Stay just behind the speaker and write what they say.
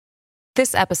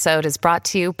This episode is brought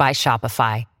to you by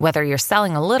Shopify. Whether you're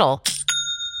selling a little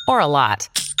or a lot,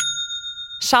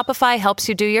 Shopify helps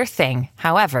you do your thing,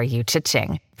 however you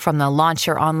cha-ching. From the launch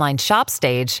your online shop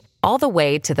stage, all the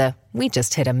way to the we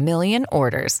just hit 1 million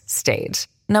orders stage.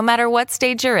 No matter what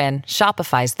stage you're in,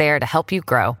 Shopify's there to help you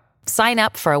grow. Sign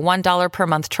up for a $1 per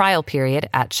month trial period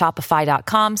at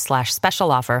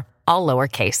shopify.com/special offer, all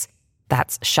lowercase.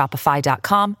 That's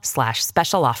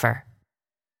shopify.com/special offer.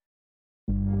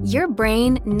 Your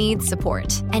brain needs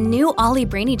support, and new Ollie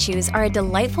Brainy Chews are a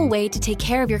delightful way to take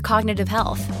care of your cognitive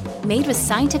health. Made with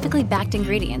scientifically backed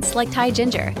ingredients like Thai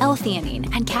ginger,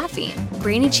 L-theanine, and caffeine,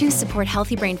 Brainy Chews support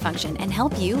healthy brain function and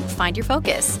help you find your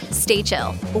focus, stay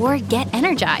chill, or get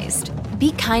energized.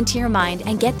 Be kind to your mind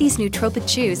and get these nootropic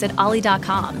chews at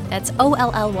ollie.com. That's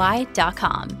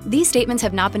OLLY.com. These statements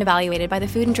have not been evaluated by the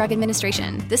Food and Drug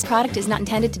Administration. This product is not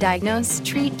intended to diagnose,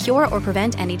 treat, cure, or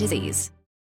prevent any disease.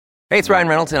 Hey, it's Ryan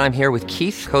Reynolds, and I'm here with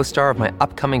Keith, co-star of my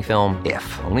upcoming film,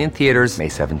 If, only in theaters May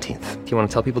 17th. Do you want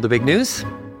to tell people the big news?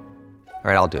 All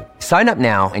right, I'll do it. Sign up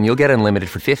now and you'll get unlimited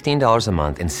for $15 a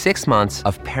month and 6 months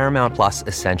of Paramount Plus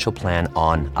Essential Plan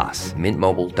on us.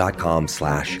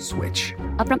 MintMobile.com/switch.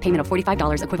 Upfront payment of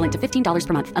 $45 equivalent to $15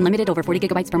 per month. Unlimited over 40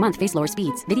 gigabytes per month. Face lower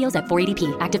speeds. Videos at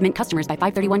 480p. Active Mint customers by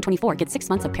 531.24 get 6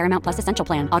 months of Paramount Plus Essential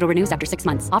Plan. Auto renews after 6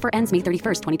 months. Offer ends May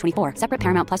 31st, 2024. Separate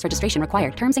Paramount Plus registration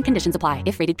required. Terms and conditions apply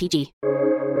if rated PG.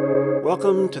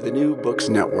 Welcome to the New Books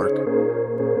Network.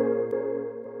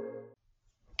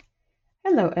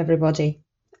 Hello, everybody,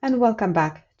 and welcome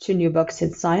back to New Books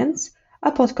in Science,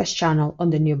 a podcast channel on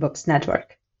the New Books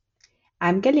Network.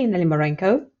 I'm Galina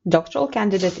Limorenko, doctoral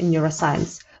candidate in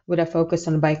neuroscience with a focus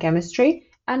on biochemistry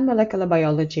and molecular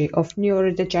biology of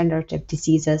neurodegenerative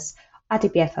diseases at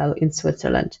EPFL in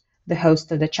Switzerland, the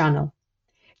host of the channel.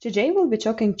 Today we'll be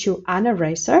talking to Anna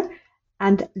Reiser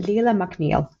and Leila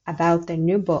McNeil about their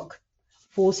new book,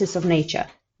 Forces of Nature,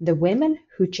 The Women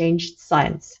Who Changed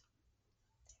Science.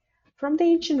 From the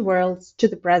ancient world to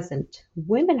the present,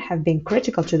 women have been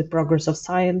critical to the progress of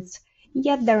science,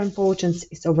 yet their importance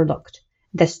is overlooked.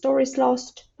 Their stories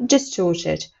lost,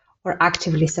 distorted, or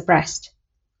actively suppressed.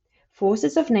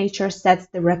 Forces of Nature sets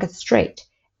the record straight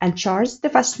and charts the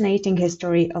fascinating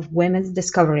history of women's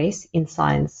discoveries in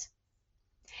science.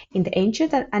 In the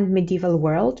ancient and medieval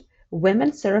world,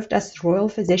 women served as royal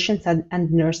physicians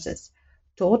and nurses,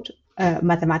 taught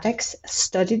mathematics,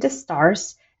 studied the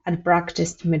stars, and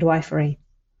practiced midwifery.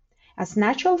 As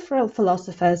natural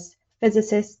philosophers,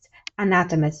 physicists,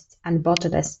 anatomists, and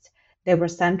botanists, they were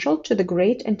central to the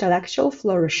great intellectual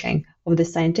flourishing of the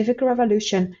scientific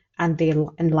revolution and the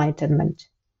Enlightenment.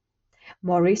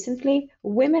 More recently,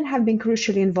 women have been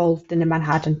crucially involved in the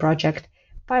Manhattan Project,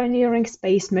 pioneering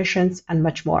space missions, and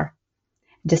much more.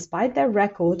 Despite their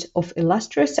record of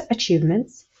illustrious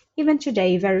achievements, even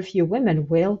today very few women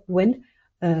will win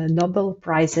Nobel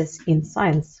Prizes in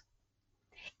science.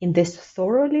 In this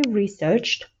thoroughly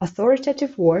researched,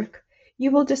 authoritative work, you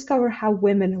will discover how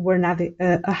women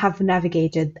have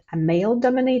navigated a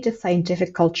male-dominated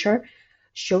scientific culture,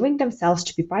 showing themselves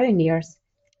to be pioneers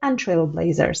and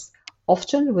trailblazers,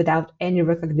 often without any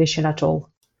recognition at all.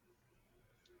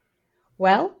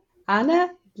 Well,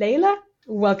 Anna, Leila,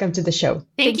 welcome to the show.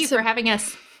 Thank you for having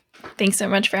us. Thanks so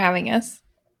much for having us.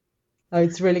 Oh,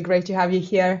 it's really great to have you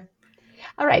here.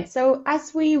 All right, so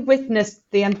as we witnessed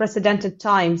the unprecedented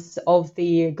times of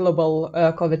the global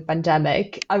COVID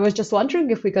pandemic, I was just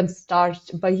wondering if we can start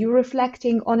by you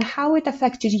reflecting on how it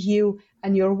affected you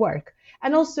and your work,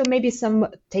 and also maybe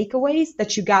some takeaways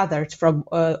that you gathered from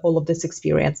all of this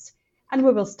experience. And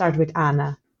we will start with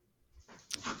Anna.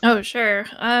 Oh, sure.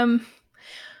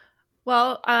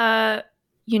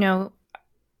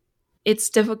 It's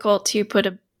difficult to put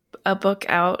a book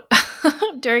out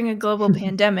during a global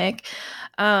pandemic.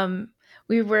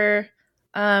 We were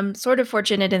sort of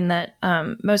fortunate in that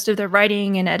most of the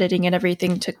writing and editing and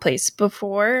everything took place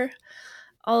before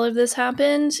all of this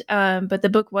happened. But the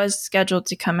book was scheduled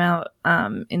to come out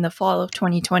in the fall of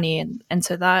 2020. And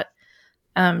so that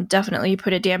definitely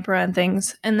put a damper on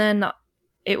things. And then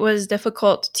it was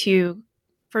difficult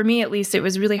for me at least, it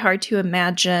was really hard to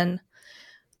imagine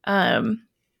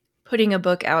putting a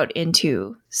book out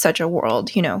into such a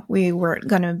world. You know, we weren't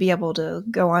going to be able to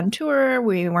go on tour.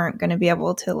 We weren't going to be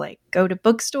able to go to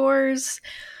bookstores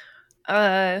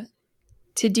to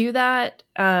do that.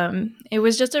 It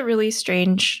was just a really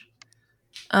strange,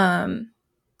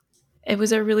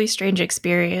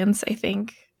 experience, I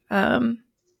think. I'm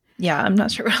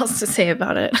not sure what else to say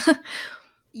about it.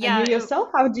 Yeah. And you yourself,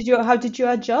 how did you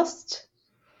adjust?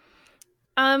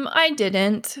 I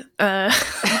didn't.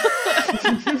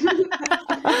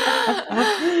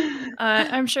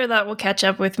 I'm sure that will catch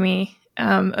up with me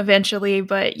eventually,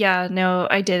 but yeah, no,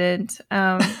 I didn't.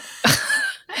 I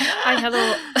had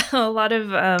a lot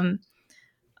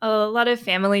of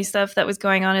family stuff that was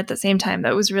going on at the same time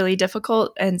that was really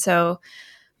difficult, and so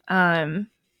I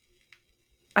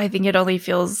think it only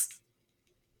feels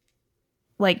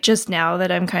like just now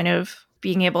that I'm kind of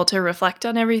being able to reflect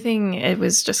on everything. It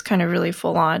was just kind of really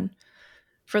full on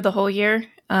for the whole year.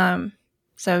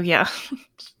 So yeah.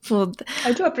 Well,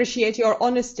 I do appreciate your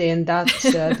honesty in that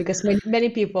because many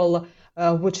people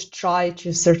would try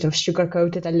to sort of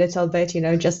sugarcoat it a little bit,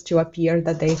 just to appear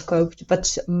that they've coped.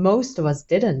 But most of us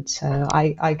didn't.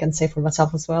 I can say for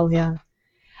myself as well, yeah.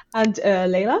 And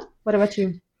Layla, what about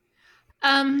you?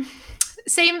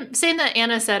 Same that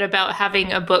Anna said about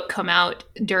having a book come out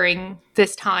during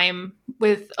this time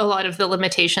with a lot of the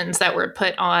limitations that were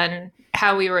put on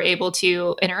how we were able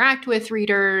to interact with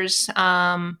readers,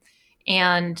 and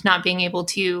not being able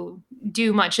to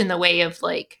do much in the way of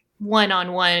like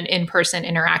one-on-one in-person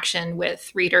interaction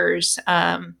with readers.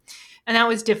 And that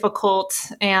was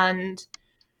difficult. And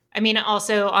I mean,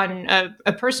 also on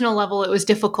a personal level, it was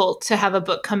difficult to have a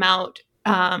book come out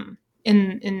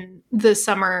in the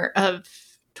summer of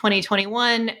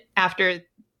 2021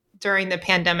 during the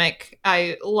pandemic.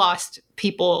 I lost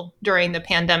people during the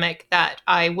pandemic that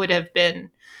I would have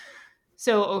been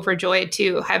so overjoyed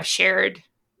to have shared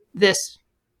this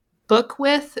book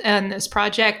with, and this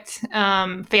project.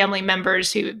 Family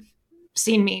members who've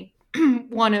seen me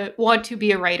want to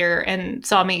be a writer and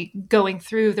saw me going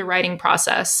through the writing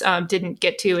process didn't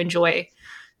get to enjoy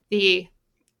the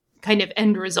kind of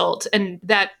end result, and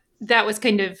that was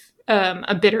kind of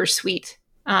a bittersweet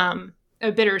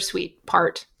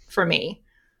part for me.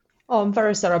 Oh, I'm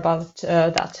very sorry about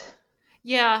that.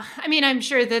 Yeah, I mean, I'm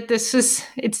sure that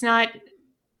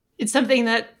it's something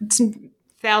that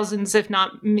thousands, if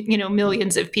not,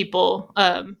 millions of people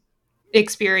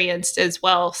experienced as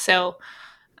well. So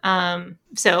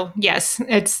yes,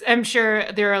 I'm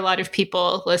sure there are a lot of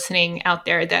people listening out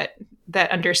there that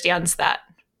understands that.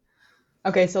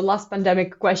 Okay, so last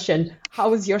pandemic question.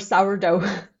 How is your sourdough?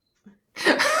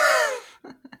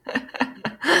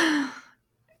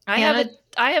 I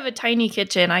have a tiny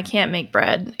kitchen. I can't make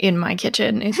bread in my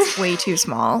kitchen. It's way too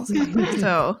small.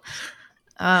 So,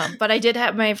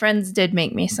 but my friends did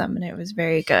make me some, and it was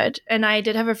very good. And I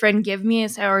did have a friend give me a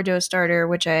sourdough starter,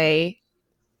 which I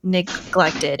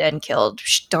neglected and killed.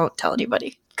 Shh, don't tell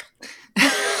anybody.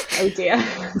 Oh dear.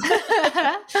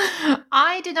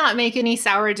 I did not make any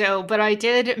sourdough, but I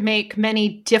did make many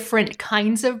different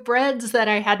kinds of breads that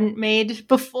I hadn't made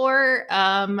before.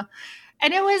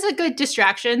 And it was a good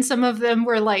distraction. Some of them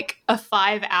were like a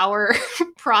 5-hour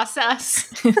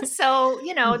process. So,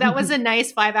 that was a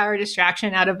nice 5-hour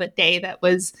distraction out of a day that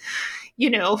was,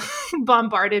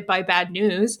 bombarded by bad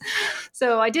news.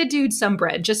 So I did do some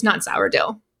bread, just not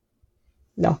sourdough.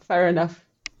 No, fair enough.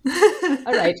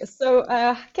 All right. So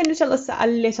can you tell us a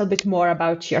little bit more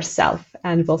about yourself?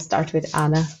 And we'll start with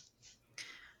Anna.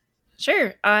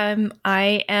 Sure.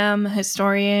 I am a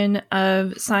historian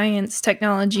of science,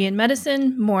 technology, and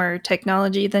medicine, more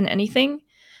technology than anything.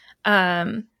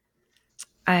 I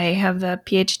have a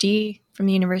PhD from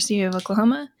the University of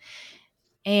Oklahoma,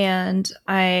 and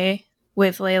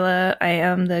with Layla, I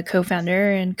am the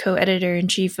co-founder and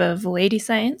co-editor-in-chief of Lady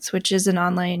Science, which is an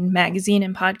online magazine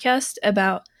and podcast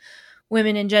about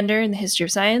women and gender in the history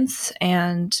of science.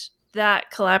 And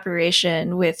that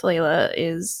collaboration with Layla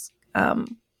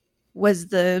was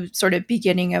the sort of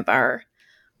beginning of our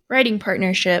writing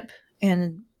partnership,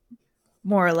 and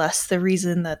more or less the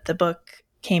reason that the book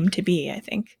came to be, I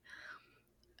think.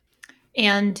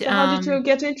 And so how did you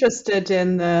get interested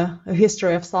in the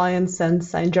history of science and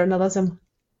science journalism?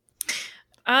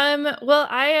 Well,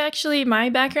 my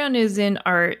background is in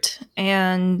art,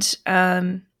 and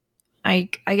I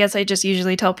guess I just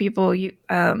usually tell people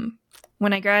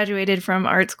when I graduated from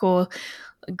art school,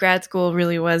 grad school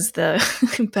really was the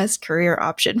best career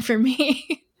option for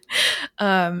me.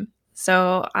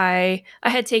 So I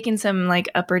had taken some like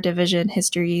upper division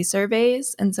history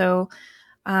surveys, and so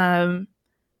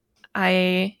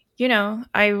I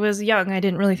was young. I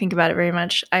didn't really think about it very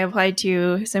much. I applied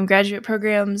to some graduate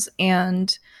programs,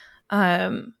 and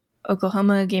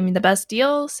Oklahoma gave me the best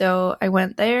deal, so I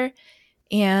went there,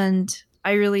 and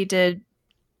I really did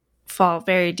fall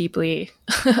very deeply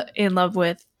in love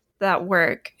with that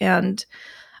work. And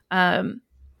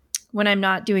when I'm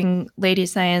not doing Lady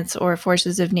Science or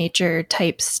Forces of Nature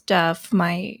type stuff,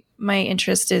 my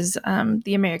interest is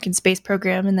the American space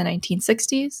program in the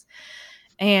 1960s.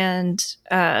 And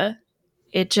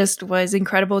it just was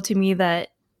incredible to me that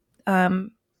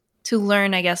to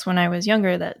learn, I guess, when I was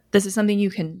younger, that this is something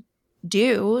you can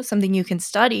do, something you can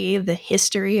study, the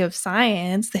history of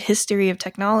science, the history of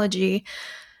technology,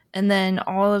 and then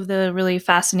all of the really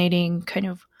fascinating kind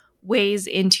of ways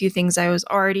into things I was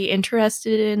already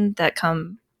interested in that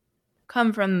come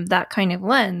from that kind of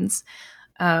lens.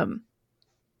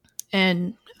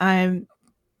 And I'm,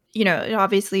 it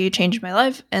obviously changed my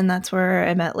life, and that's where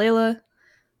I met Layla.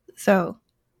 So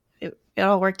it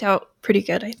all worked out pretty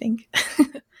good, I think.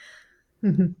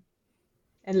 And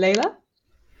Layla?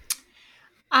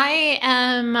 I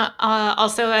am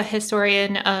also a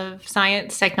historian of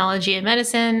science, technology, and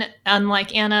medicine.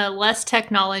 Unlike Anna, less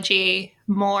technology,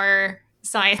 more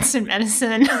science and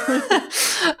medicine.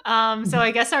 So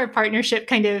I guess our partnership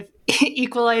kind of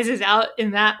equalizes out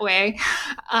in that way.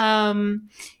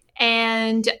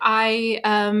 And I,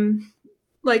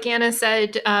 like Anna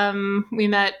said, we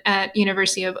met at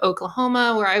University of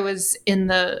Oklahoma, where I was in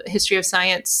the History of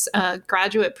Science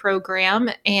graduate program,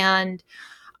 and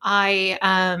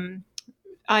I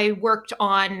worked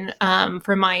on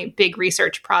for my big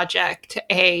research project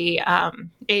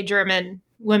a German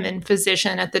woman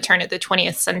physician at the turn of the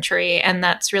 20th century, and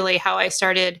that's really how I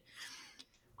started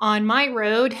on my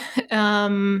road,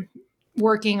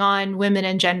 working on women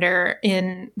and gender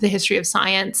in the history of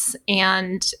science.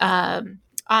 And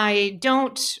I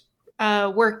don't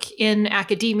work in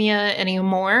academia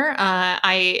anymore.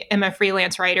 I am a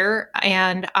freelance writer,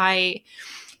 and I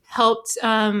helped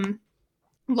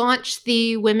launch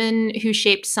the Women Who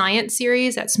Shaped Science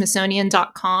series at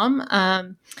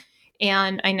Smithsonian.com.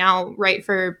 And I now write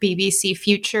for BBC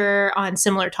Future on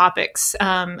similar topics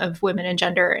of women and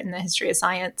gender in the history of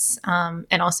science,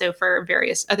 and also for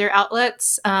various other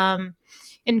outlets,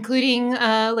 including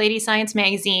Lady Science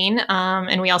Magazine.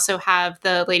 And we also have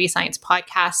the Lady Science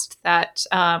podcast that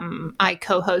I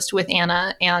co-host with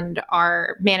Anna and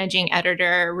our managing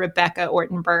editor, Rebecca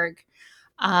Ortenberg.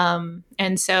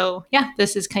 And so, yeah,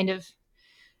 this is kind of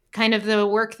the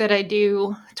work that I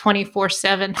do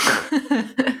 24/7.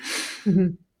 Mm-hmm.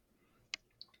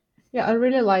 Yeah, I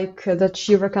really like that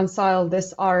you reconcile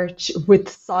this art with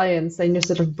science, and you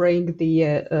sort of bring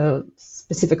the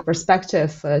specific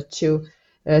perspective to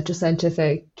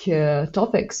scientific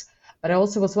topics. But I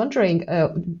also was wondering,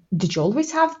 did you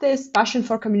always have this passion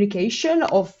for communication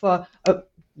of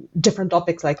different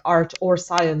topics like art or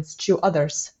science to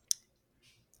others?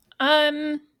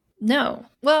 No.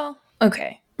 Well,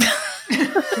 okay.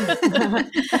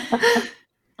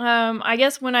 I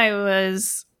guess when I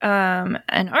was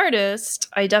an artist,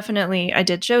 I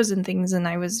did shows and things, and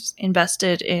I was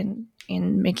invested in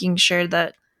making sure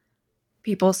that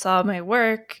people saw my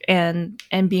work and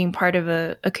being part of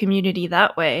a community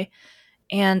that way.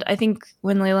 And I think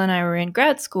when Layla and I were in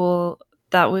grad school,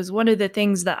 that was one of the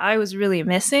things that I was really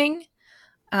missing,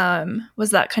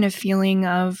 was that kind of feeling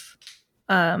of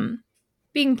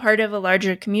being part of a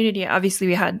larger community. Obviously,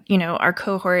 we had, our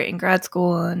cohort in grad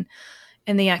school and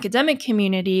the academic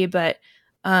community, but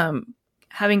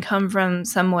having come from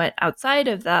somewhat outside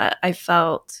of that, I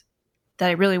felt that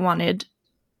I really wanted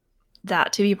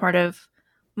that to be part of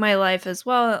my life as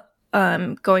well,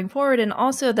 going forward. And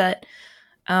also that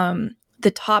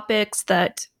the topics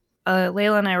that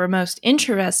Layla and I were most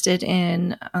interested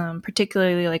in,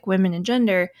 particularly like women and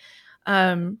gender,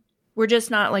 were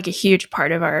just not like a huge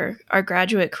part of our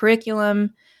graduate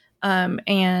curriculum.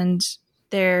 And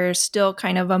they're still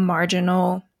kind of a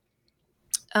marginal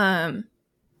kind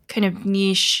of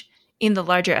niche in the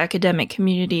larger academic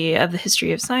community of the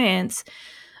history of science.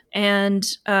 And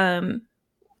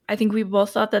I think we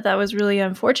both thought that was really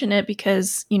unfortunate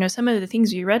because, some of the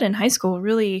things we read in high school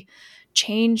really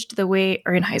changed the way,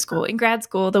 or in grad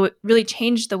school, really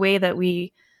changed the way that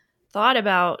we thought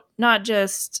about not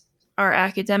just our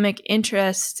academic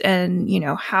interests and,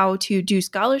 how to do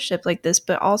scholarship like this,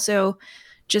 but also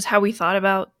just how we thought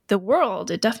about the world.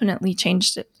 It definitely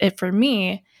changed it for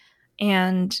me.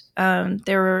 And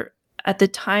there were, at the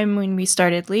time when we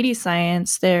started Lady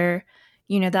Science, that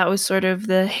was sort of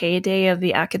the heyday of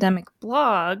the academic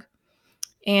blog.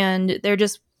 And there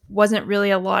just wasn't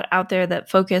really a lot out there that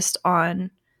focused on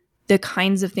the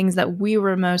kinds of things that we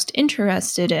were most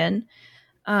interested in.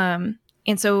 And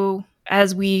so,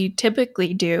 as we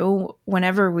typically do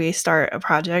whenever we start a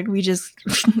project, we just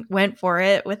went for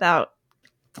it without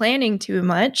planning too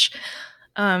much,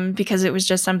 because it was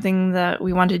just something that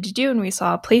we wanted to do and we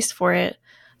saw a place for it.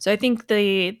 So I think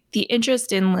the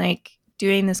interest in like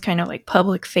doing this kind of like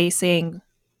public facing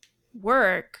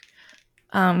work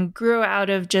grew out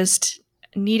of just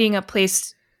needing a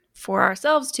place for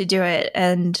ourselves to do it,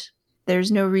 and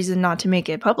there's no reason not to make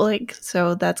it public.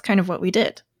 So that's kind of what we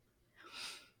did.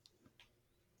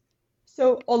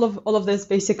 So all of this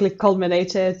basically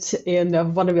culminated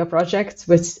in one of your projects,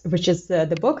 which is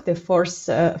the book, The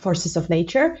Forces of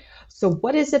Nature. So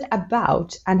what is it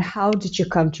about, and how did you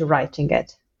come to writing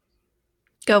it?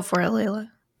 Go for it,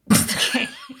 Layla. Okay.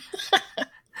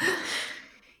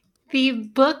 The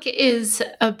book is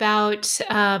about,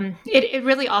 it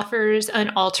really offers an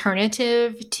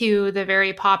alternative to the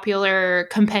very popular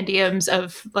compendiums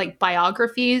of like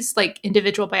biographies, like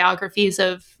individual biographies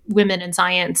of women in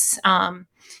science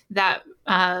that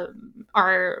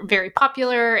are very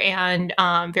popular and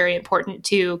very important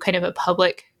to kind of a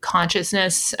public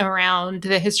consciousness around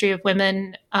the history of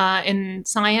women in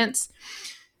science.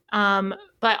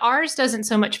 But ours doesn't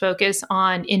so much focus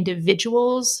on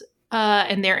individuals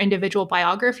and their individual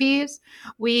biographies.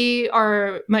 We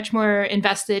are much more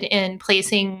invested in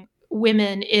placing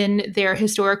women in their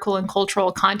historical and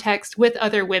cultural context with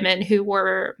other women who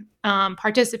were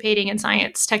participating in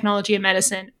science, technology, and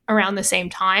medicine around the same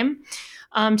time,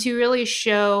 to really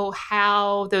show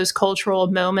how those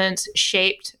cultural moments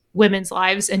shaped women's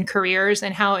lives and careers,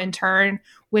 and how in turn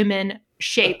women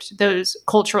shaped those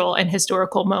cultural and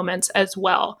historical moments as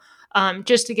well.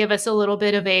 Just to give us a little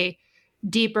bit of a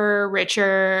deeper,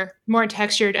 richer, more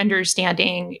textured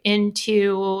understanding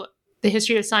into the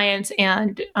history of science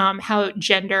and how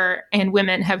gender and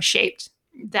women have shaped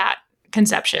that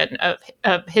conception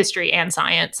of history and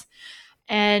science.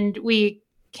 And we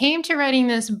came to writing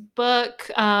this book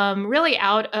really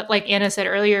out of, like Anna said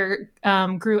earlier,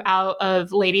 grew out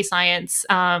of Lady Science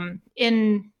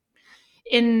in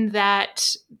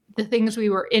that the things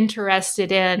we were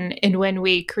interested in when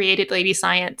we created Lady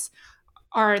Science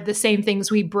are the same things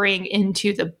we bring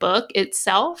into the book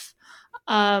itself.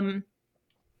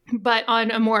 But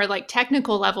on a more like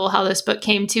technical level, how this book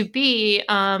came to be,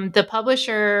 the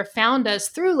publisher found us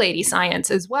through Lady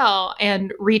Science as well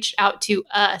and reached out to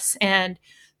us and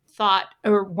thought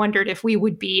or wondered if we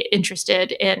would be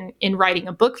interested in writing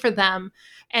a book for them.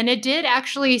 And it did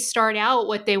actually start out,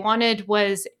 what they wanted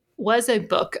was a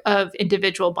book of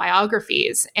individual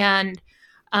biographies. And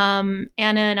Anna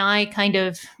and I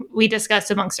we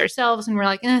discussed amongst ourselves and we're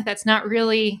like, that's not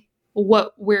really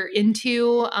what we're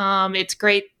into. It's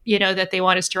great, that they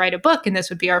want us to write a book and this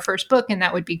would be our first book and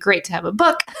that would be great to have a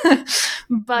book.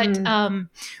 But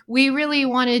we really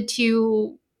wanted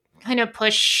to kind of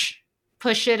push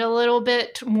it a little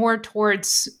bit more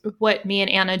towards what me and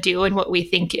Anna do and what we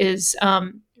think is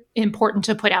important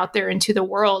to put out there into the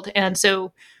world. And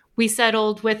so we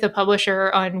settled with the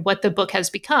publisher on what the book has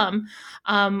become,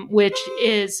 which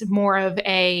is more of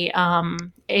a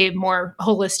more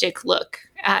holistic look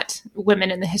at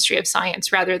women in the history of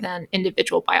science rather than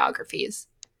individual biographies.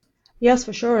 Yes,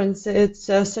 for sure. And it's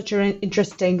such an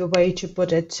interesting way to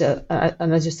put it,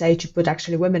 and as you say, to put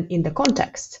actually women in the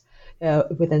context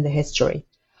within the history.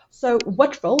 So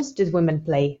what roles did women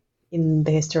play in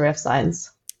the history of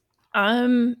science?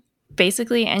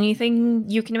 Basically anything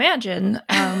you can imagine.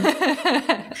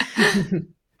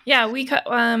 Yeah,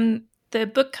 the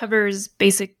book covers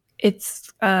it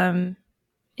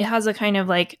has a kind of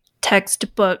like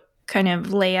textbook kind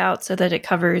of layout so that it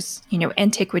covers,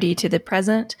 antiquity to the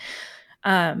present.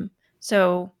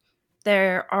 So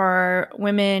there are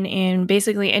women in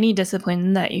basically any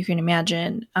discipline that you can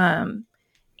imagine. And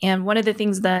one of the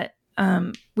things that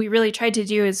we really tried to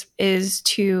do is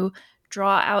to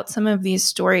draw out some of these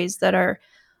stories that are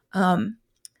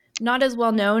not as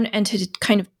well known and to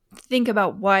kind of think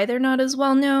about why they're not as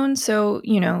well known. So,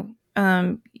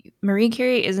 Marie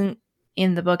Curie isn't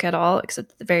in the book at all,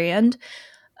 except at the very end,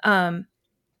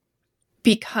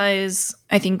 because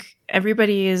I think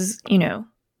everybody is,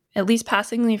 at least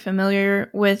passingly familiar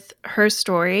with her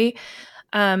story.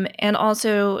 And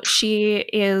also she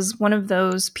is one of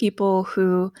those people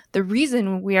who, the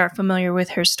reason we are familiar with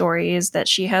her story is that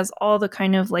she has all the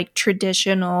kind of like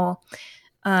traditional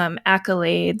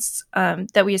accolades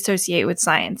that we associate with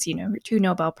science, her 2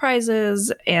 Nobel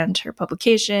Prizes and her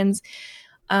publications.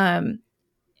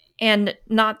 And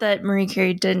not that Marie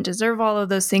Curie didn't deserve all of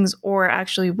those things or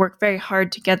actually work very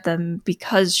hard to get them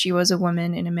because she was a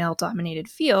woman in a male-dominated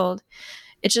field.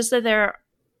 It's just that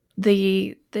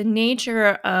the nature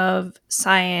of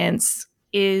science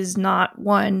is not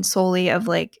one solely of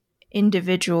like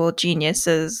individual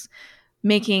geniuses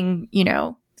making,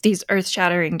 these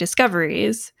earth-shattering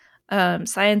discoveries.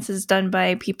 Science is done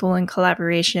by people in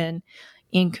collaboration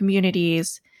in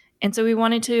communities. And so we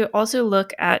wanted to also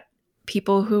look at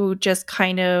people who just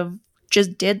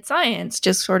did science,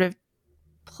 just sort of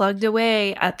plugged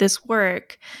away at this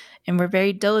work and were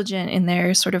very diligent in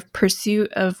their sort of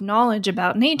pursuit of knowledge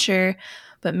about nature,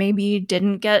 but maybe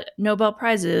didn't get Nobel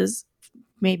Prizes,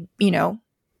 maybe,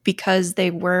 because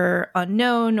they were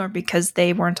unknown or because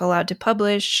they weren't allowed to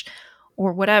publish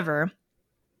or whatever.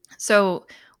 So,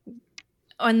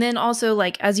 and then also,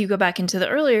 like, as you go back into the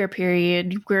earlier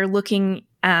period, we're looking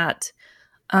at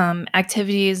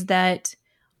activities that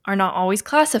are not always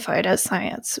classified as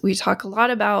science. We talk a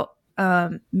lot about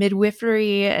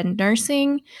midwifery and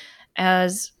nursing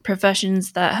as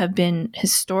professions that have been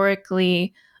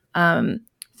historically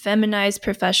feminized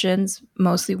professions,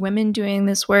 mostly women doing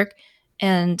this work,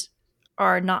 and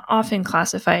are not often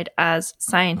classified as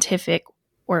scientific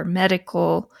or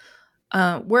medical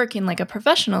work in like a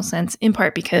professional sense, in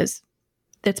part because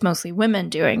it's mostly women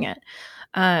doing it.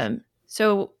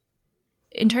 So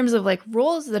in terms of like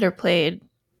roles that are played,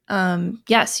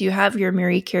 yes, you have your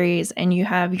Marie Curies and you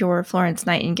have your Florence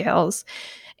Nightingales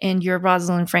and your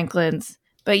Rosalind Franklins,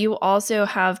 but you also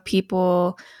have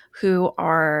people who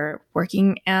are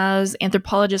working as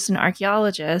anthropologists and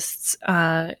archaeologists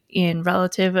in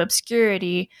relative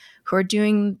obscurity, who are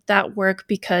doing that work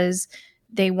because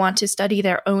they want to study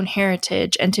their own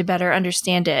heritage and to better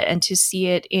understand it and to see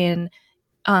it in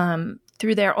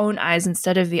through their own eyes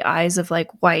instead of the eyes of like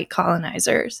white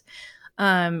colonizers.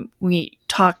 We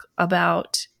talk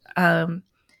about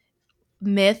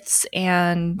myths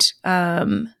and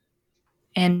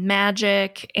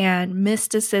magic and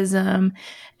mysticism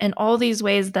and all these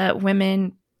ways that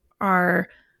women are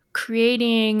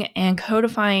creating and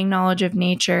codifying knowledge of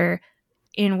nature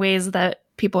in ways that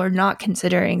people are not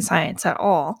considering science at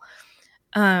all.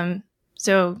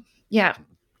 So yeah,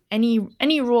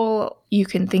 any role you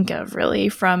can think of, really,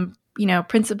 from, you know,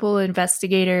 principal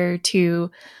investigator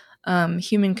to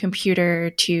human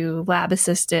computer to lab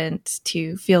assistant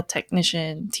to field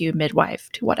technician to midwife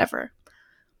to whatever.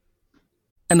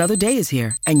 Another day is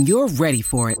here, and you're ready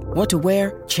for it. What to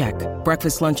wear? Check.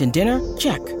 Breakfast, lunch, and dinner?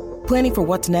 Check. Planning for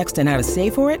what's next and how to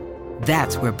save for it?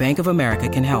 That's where Bank of America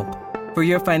can help. For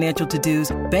your financial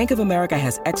to-dos, Bank of America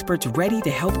has experts ready to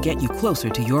help get you closer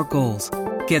to your goals.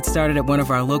 Get started at one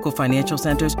of our local financial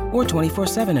centers or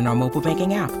 24/7 in our mobile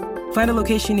banking app. Find a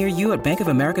location near you at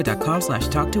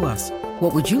bankofamerica.com/talktous.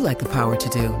 What would you like the power to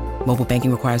do? Mobile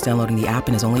banking requires downloading the app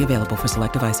and is only available for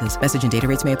select devices. Message and data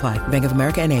rates may apply. Bank of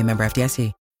America NA, member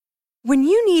FDIC. When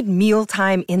you need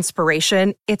mealtime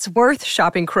inspiration, it's worth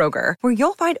shopping Kroger, where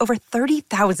you'll find over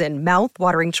 30,000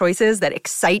 mouth-watering choices that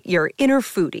excite your inner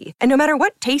foodie. And no matter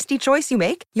what tasty choice you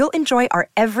make, you'll enjoy our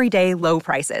everyday low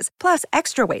prices, plus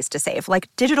extra ways to save, like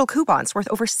digital coupons worth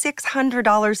over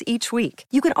 $600 each week.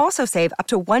 You can also save up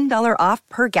to $1 off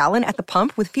per gallon at the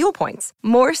pump with fuel points.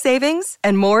 More savings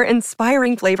and more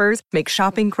inspiring flavors make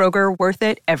shopping Kroger worth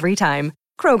it every time.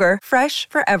 Kroger, fresh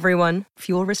for everyone.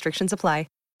 Fuel restrictions apply.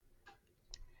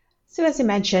 So as you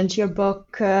mentioned, your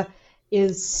book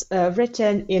is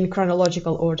written in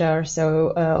chronological order,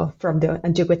 so from the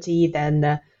antiquity,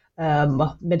 then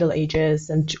Middle Ages,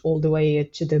 and all the way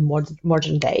to the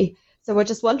modern day. So we're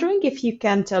just wondering if you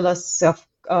can tell us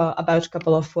about a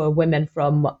couple of women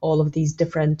from all of these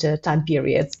different time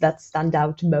periods that stand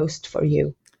out most for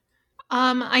you.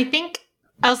 I think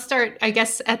I'll start, I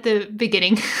guess, at the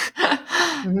beginning.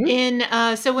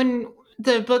 Mm-hmm. So when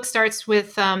the book starts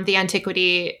with the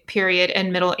Antiquity period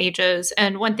and Middle Ages.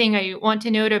 And one thing I want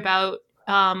to note about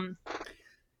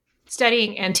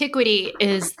studying Antiquity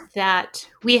is that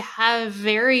we have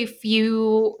very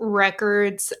few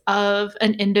records of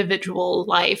an individual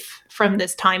life from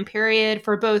this time period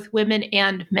for both women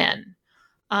and men.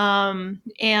 And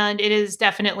it is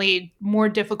definitely more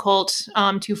difficult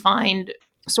to find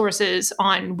sources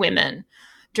on women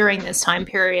during this time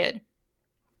period.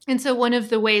 And so one of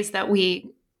the ways that we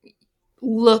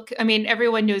look, I mean,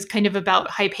 everyone knows kind of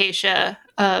about Hypatia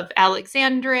of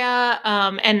Alexandria,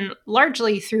 and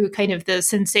largely through kind of the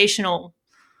sensational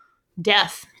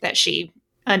death that she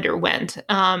underwent.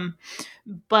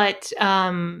 But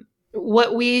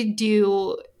what we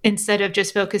do, instead of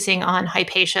just focusing on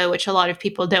Hypatia, which a lot of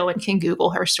people know and can Google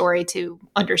her story to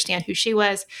understand who she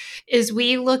was, is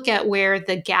we look at where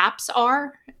the gaps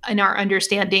are in our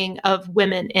understanding of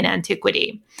women in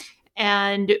antiquity.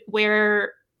 And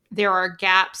where there are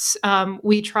gaps,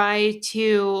 we try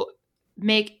to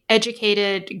make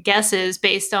educated guesses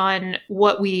based on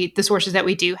the sources that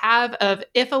we do have of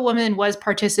if a woman was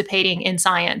participating in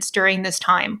science during this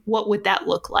time, what would that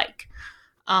look like?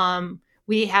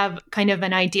 We have kind of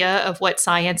an idea of what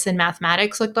science and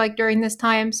mathematics looked like during this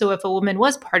time. So if a woman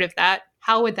was part of that,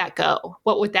 how would that go?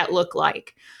 What would that look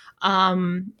like?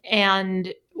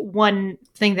 And one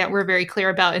thing that we're very clear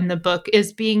about in the book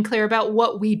is being clear about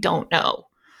what we don't know.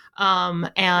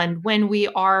 And when we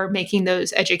are making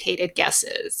those educated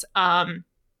guesses. And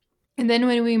And then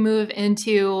when we move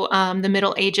into the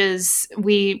Middle Ages,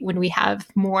 when we have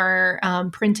more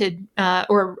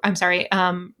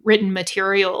written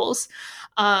materials,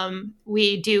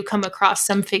 we do come across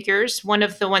some figures. One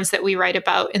of the ones that we write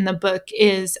about in the book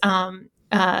is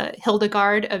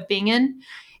Hildegard of Bingen.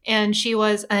 And she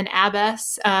was an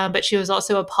abbess, but she was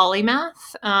also a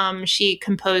polymath. She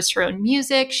composed her own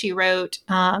music. She wrote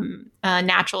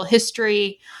natural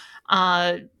history.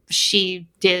 She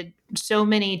did so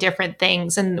many different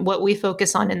things. And what we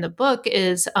focus on in the book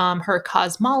is her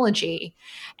cosmology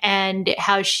and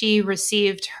how she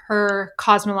received her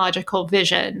cosmological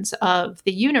visions of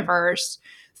the universe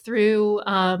through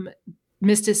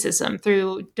mysticism,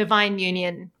 through divine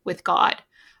union with God.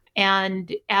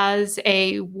 And as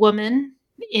a woman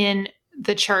in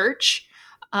the church,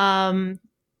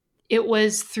 it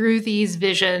was through these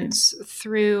visions,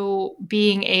 through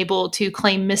being able to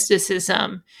claim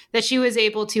mysticism, that she was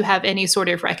able to have any sort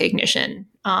of recognition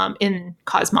in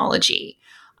cosmology.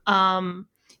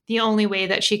 The only way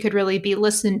that she could really be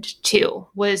listened to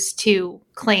was to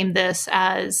claim this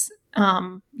as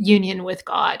union with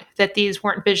God, that these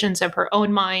weren't visions of her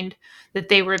own mind, that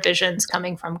they were visions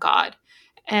coming from God.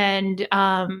 And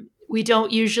we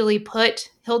don't usually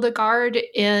put Hildegard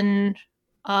in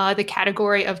the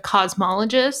category of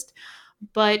cosmologist,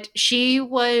 but she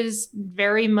was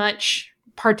very much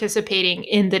participating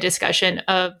in the discussion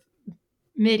of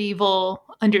medieval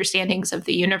understandings of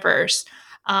the universe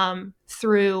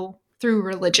through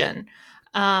religion.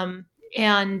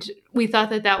 And we thought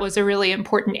that that was a really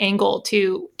important angle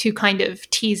to kind of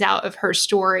tease out of her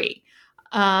story.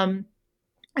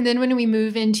 And then when we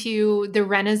move into the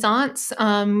Renaissance,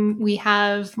 we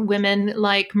have women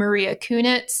like Maria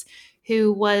Kunitz,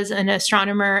 who was an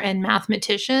astronomer and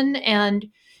mathematician, and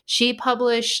she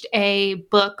published a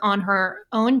book on her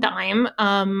own dime,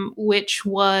 which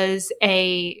was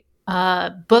a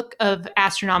book of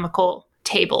astronomical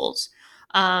tables.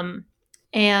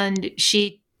 And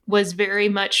she was very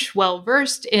much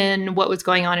well-versed in what was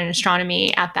going on in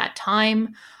astronomy at that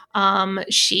time.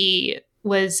 She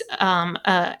was an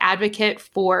advocate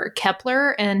for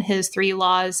Kepler and his 3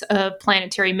 laws of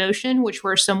planetary motion, which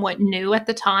were somewhat new at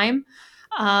the time.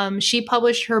 She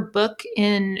published her book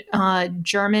in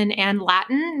German and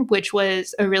Latin, which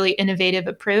was a really innovative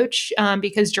approach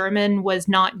because German was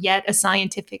not yet a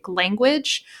scientific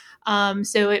language.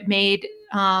 So it made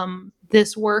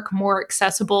this work more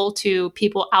accessible to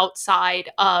people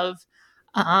outside of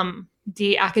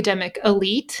the academic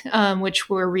elite, which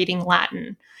were reading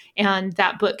Latin. And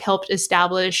that book helped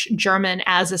establish German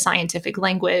as a scientific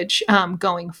language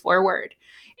going forward.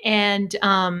 And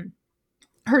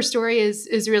her story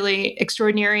is really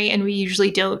extraordinary, and we usually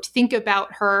don't think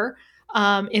about her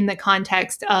in the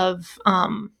context of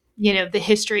the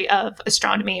history of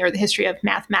astronomy or the history of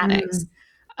mathematics,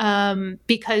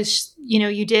 because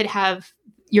you did have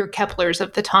your Keplers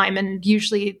of the time, and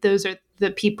usually those are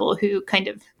the people who kind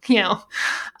of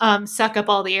suck up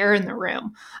all the air in the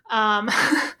room.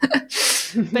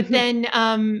 But then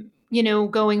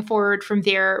going forward from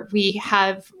there, we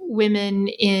have women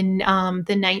in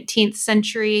the 19th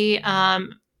century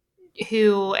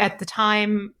who, at the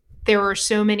time, there were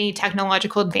so many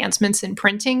technological advancements in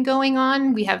printing going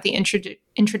on. We have the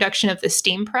introduction of the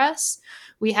steam press.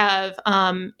 We have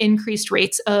increased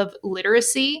rates of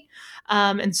literacy.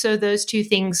 And so those two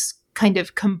things kind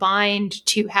of combined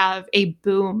to have a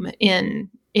boom in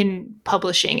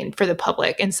publishing and for the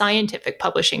public, and scientific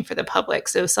publishing for the public.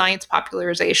 So science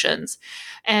popularizations,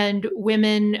 and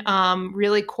women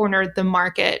really cornered the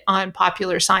market on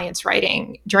popular science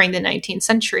writing during the 19th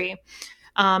century,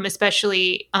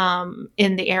 especially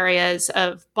in the areas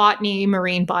of botany,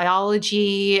 marine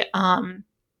biology,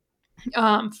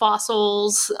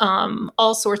 fossils,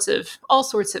 all sorts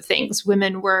of things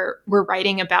women were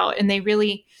writing about, and they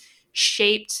really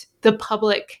shaped the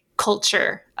public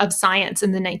culture of science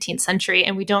in the 19th century.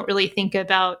 And we don't really think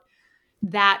about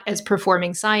that as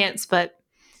performing science, but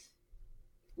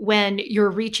when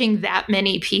you're reaching that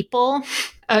many people,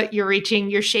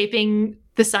 you're shaping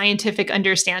the scientific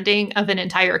understanding of an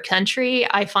entire country.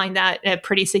 I find that a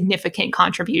pretty significant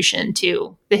contribution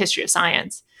to the history of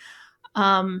science.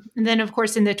 And then, of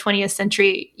course, in the 20th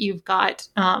century, you've got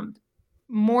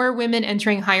more women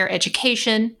entering higher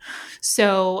education.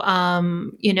 So,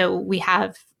 we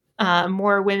have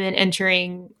more women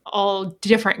entering all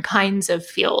different kinds of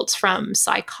fields, from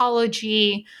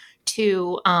psychology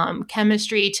to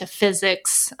chemistry to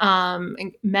physics,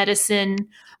 medicine.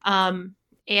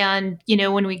 And,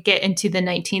 when we get into the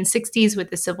 1960s with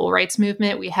the civil rights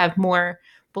movement, we have more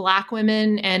Black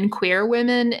women and queer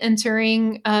women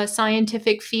entering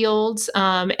scientific fields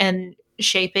and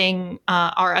shaping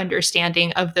our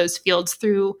understanding of those fields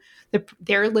through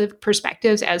their lived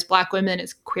perspectives as Black women,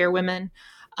 as queer women.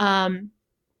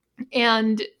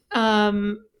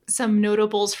 Some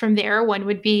notables from there, one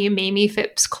would be Mamie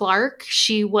Phipps Clark.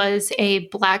 She was a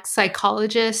Black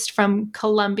psychologist from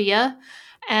Columbia,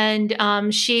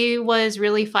 and she was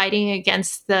really fighting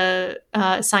against the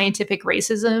scientific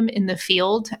racism in the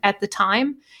field at the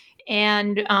time.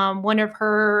 And one of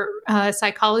her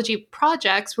psychology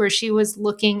projects where she was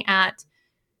looking at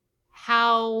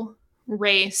how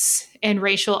race and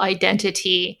racial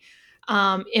identity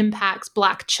impacts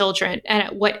Black children and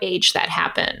at what age that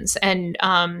happens. And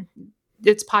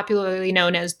it's popularly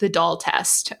known as the doll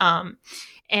test.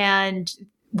 And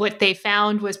what they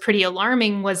found was pretty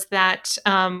alarming was that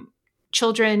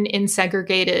children in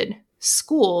segregated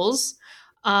schools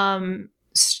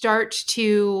start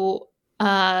to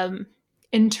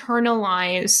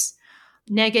internalize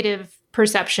negative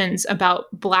perceptions about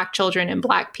Black children and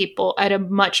Black people at a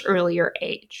much earlier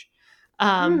age.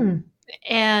 And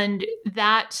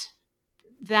that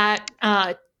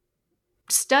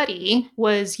study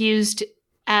was used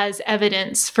as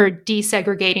evidence for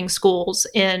desegregating schools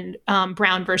in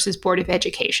Brown versus Board of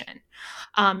Education.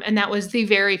 And that was the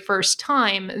very first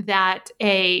time that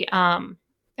a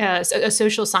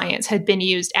social science had been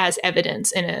used as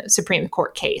evidence in a Supreme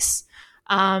Court case.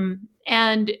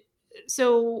 And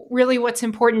so really what's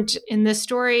important in this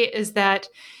story is that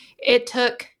it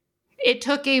took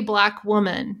a Black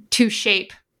woman to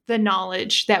shape the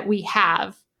knowledge that we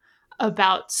have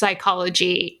about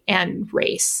psychology and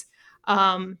race.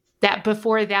 That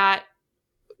before that,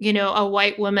 a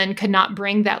white woman could not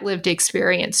bring that lived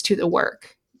experience to the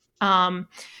work. And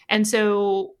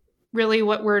so really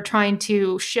what we're trying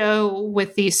to show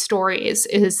with these stories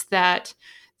is that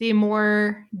the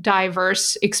more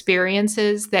diverse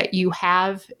experiences that you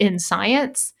have in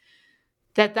science,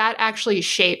 that actually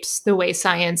shapes the way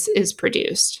science is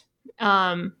produced.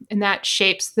 And that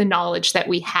shapes the knowledge that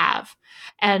we have.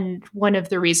 And one of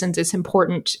the reasons it's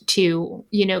important to,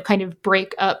 kind of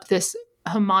break up this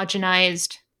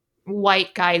homogenized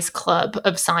white guys club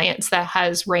of science that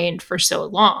has reigned for so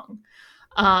long.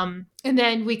 And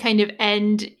then we kind of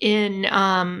end in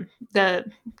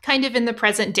the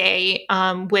present day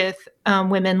with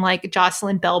women like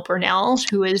Jocelyn Bell Burnell,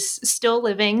 who is still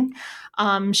living.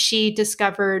 She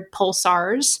discovered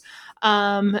pulsars,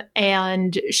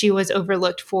 and she was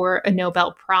overlooked for a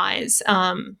Nobel Prize.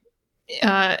 And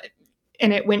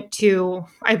it went to,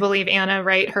 I believe, Anna,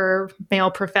 right? Her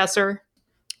male professor.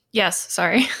 Yes,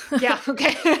 sorry. Yeah,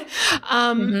 okay.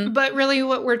 But really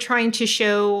what we're trying to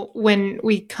show when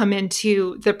we come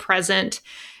into the present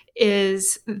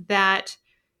is that,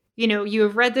 you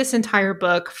have read this entire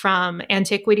book from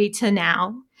antiquity to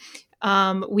now.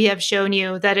 We have shown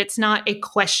you that it's not a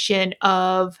question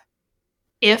of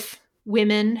if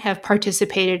women have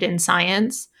participated in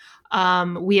science.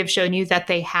 We have shown you that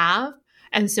they have.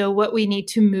 And so what we need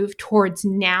to move towards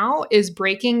now is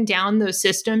breaking down those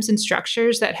systems and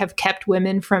structures that have kept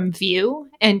women from view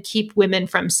and keep women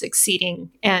from succeeding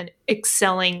and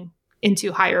excelling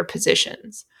into higher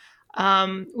positions.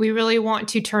 We really want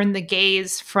to turn the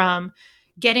gaze from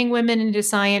getting women into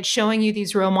science, showing you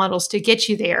these role models to get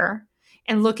you there,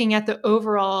 and looking at the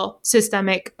overall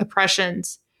systemic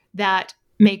oppressions that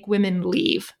make women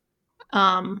leave.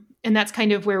 And that's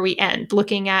kind of where we end,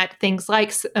 looking at things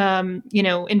like,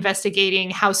 investigating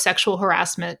how sexual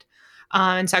harassment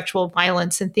and sexual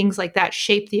violence and things like that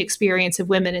shape the experience of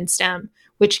women in STEM,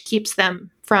 which keeps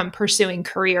them from pursuing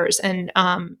careers and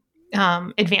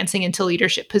advancing into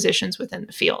leadership positions within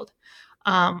the field.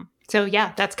 So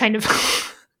yeah, that's kind of,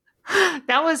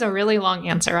 that was a really long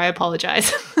answer. I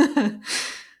apologize.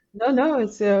 No,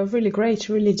 it's really great,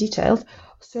 really detailed.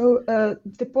 So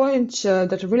the point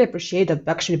that I really appreciate that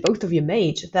actually both of you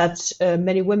made, that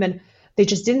many women, they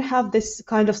just didn't have this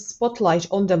kind of spotlight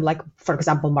on them, like, for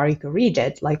example, Marie Curie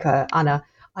did, like Anna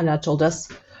told us.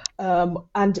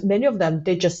 And many of them,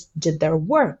 they just did their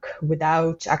work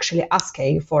without actually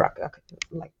asking for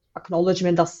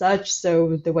acknowledgement as such.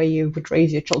 So the way you would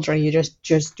raise your children, you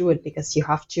just do it because you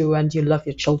have to and you love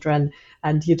your children,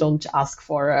 and you don't ask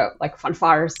for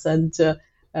fanfares and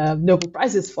Nobel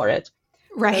Prizes for it.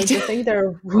 Right. So I think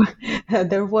there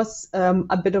was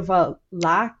a bit of a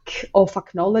lack of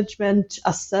acknowledgement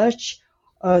as such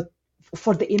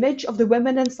for the image of the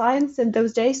women in science in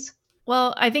those days.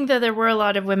 Well, I think that there were a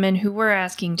lot of women who were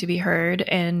asking to be heard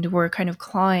and were kind of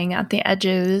clawing at the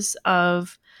edges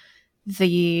of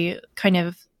the kind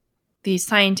of the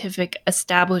scientific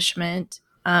establishment.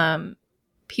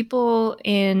 People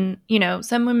in,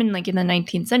 some women like in the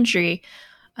 19th century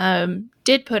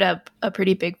did put up a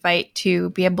pretty big fight to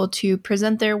be able to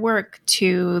present their work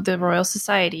to the Royal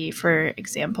Society, for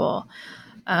example.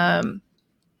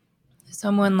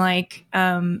 Someone like,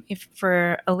 if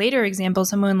for a later example,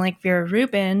 someone like Vera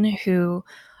Rubin, who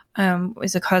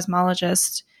is a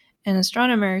cosmologist and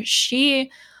astronomer, she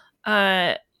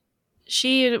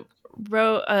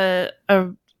wrote a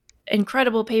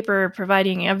incredible paper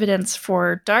providing evidence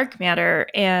for dark matter,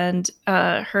 and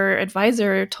her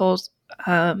advisor told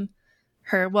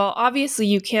her, well, obviously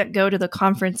you can't go to the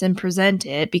conference and present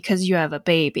it because you have a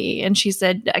baby. And she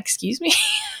said, excuse me?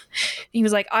 He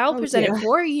was like, I'll present it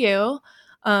for you,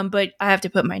 but I have to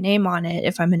put my name on it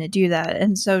if I'm going to do that.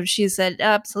 And so she said,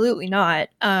 absolutely not,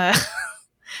 and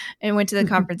went to the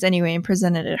conference anyway and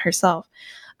presented it herself.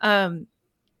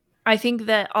 I think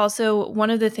that also one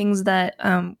of the things that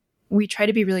we try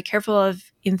to be really careful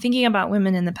of in thinking about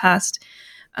women in the past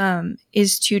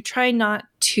is to try not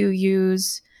to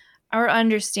use our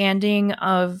understanding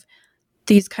of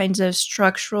these kinds of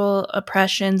structural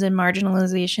oppressions and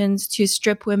marginalizations to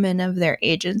strip women of their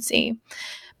agency.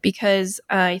 Because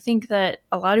I think that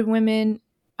a lot of women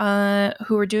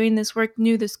who were doing this work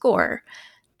knew the score.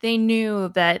 They knew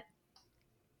that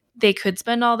they could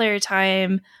spend all their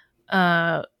time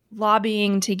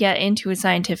lobbying to get into a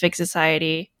scientific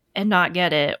society and not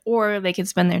get it, or they could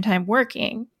spend their time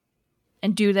working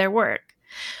and do their work.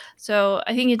 So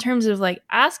I think in terms of like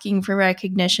asking for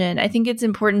recognition, I think it's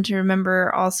important to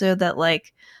remember also that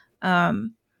like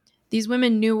these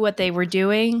women knew what they were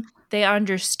doing. They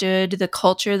understood the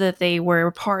culture that they were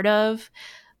a part of.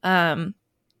 And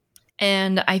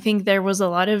I think there was a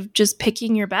lot of just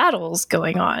picking your battles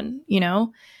going on, you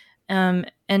know? And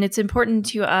it's important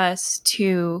to us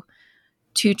to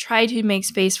try to make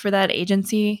space for that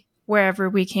agency wherever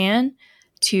we can,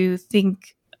 to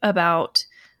think about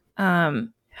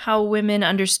how women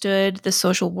understood the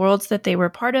social worlds that they were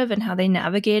part of and how they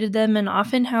navigated them, and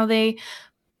often how they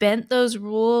bent those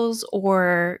rules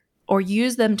or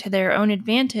used them to their own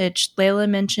advantage. Layla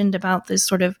mentioned about this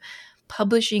sort of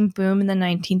publishing boom in the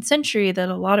 19th century that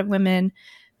a lot of women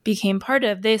became part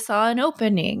of. They saw an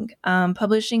opening.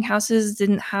 Publishing houses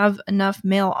didn't have enough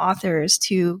male authors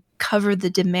to cover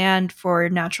the demand for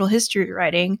natural history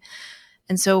writing.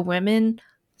 And so women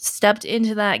stepped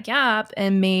into that gap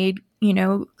and made, you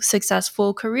know,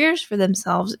 successful careers for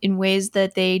themselves in ways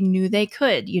that they knew they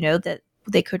could, you know, that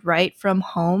they could write from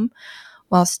home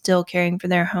while still caring for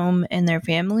their home and their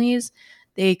families.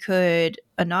 They could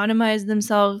anonymize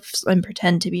themselves and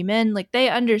pretend to be men. Like, they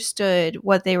understood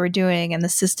what they were doing and the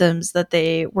systems that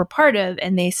they were part of,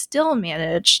 and they still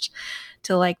managed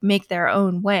to like make their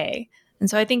own way. And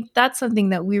so I think that's something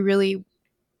that we really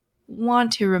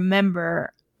want to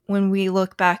remember when we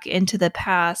look back into the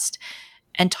past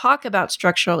and talk about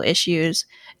structural issues,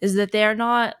 is that they are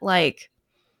not like,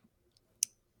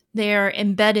 they are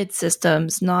embedded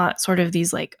systems, not sort of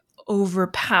these like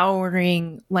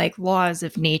overpowering like laws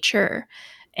of nature.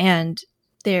 And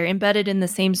they're embedded in the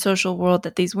same social world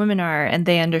that these women are, and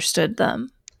they understood them.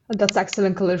 That's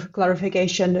excellent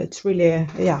clarification. It's really,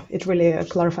 it really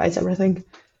clarifies everything.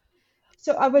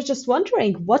 So I was just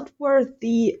wondering, what were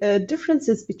the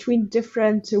differences between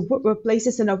different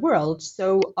places in the world?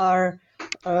 So are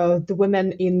the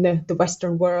women in the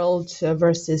Western world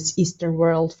versus Eastern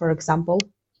world, for example?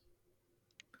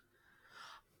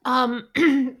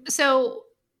 So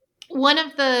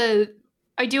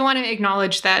I do want to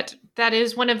acknowledge that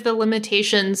is one of the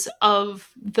limitations of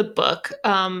the book,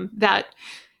 that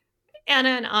Anna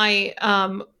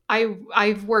and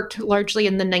I've worked largely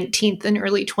in the 19th and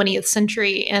early 20th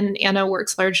century, and Anna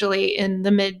works largely in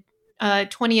the mid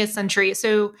 20th century,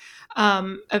 so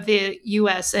of the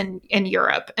US and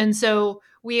Europe. And so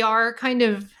we are kind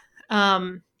of,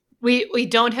 we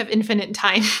don't have infinite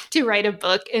time to write a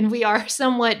book, and we are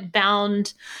somewhat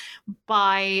bound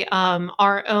by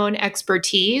our own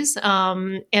expertise.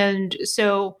 And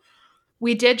so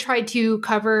we did try to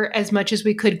cover as much as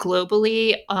we could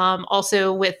globally,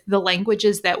 also with the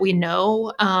languages that we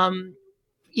know.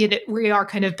 We are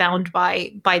kind of bound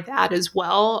by that as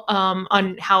well,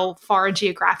 on how far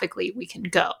geographically we can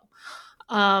go.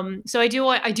 So I do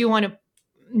want to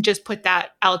just put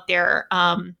that out there,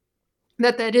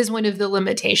 that is one of the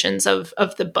limitations of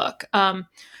the book.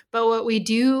 But what we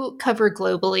do cover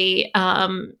globally,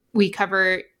 we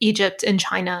cover Egypt and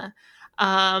China.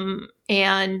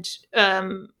 And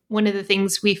one of the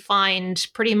things we find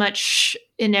pretty much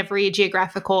in every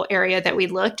geographical area that we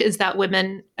looked is that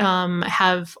women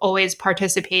have always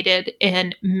participated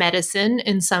in medicine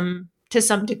to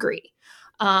some degree.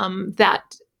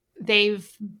 That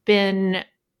they've been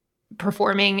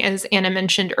performing, as Anna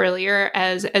mentioned earlier,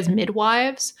 as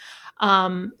midwives.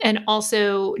 And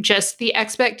also just the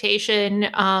expectation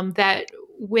that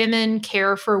women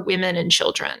care for women and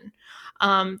children.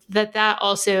 That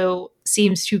also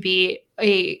seems to be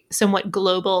a somewhat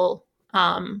global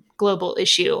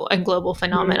issue and global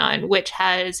phenomenon, which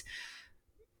has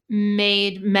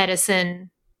made medicine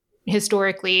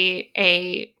historically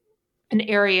an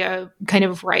area kind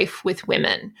of rife with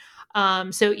women.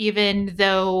 So even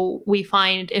though we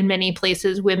find in many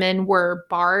places women were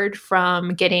barred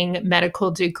from getting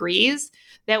medical degrees,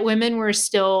 that women were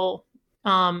still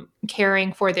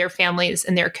caring for their families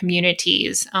and their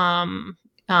communities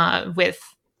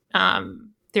with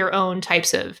their own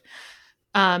types of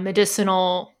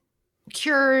medicinal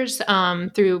cures,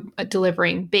 through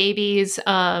delivering babies,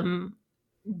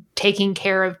 taking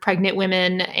care of pregnant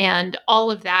women, and all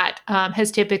of that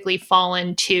has typically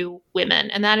fallen to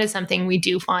women. And that is something we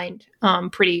do find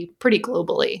pretty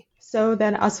globally. So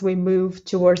then as we move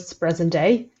towards present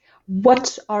day,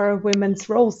 what are women's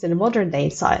roles in modern day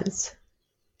science?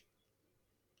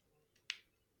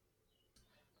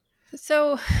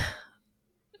 So,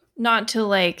 not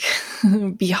to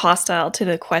be hostile to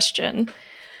the question,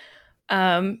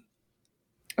 I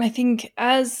think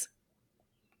as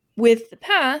with the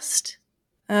past,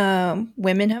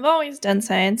 women have always done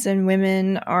science and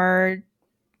women are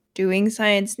doing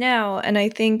science now. And I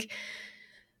think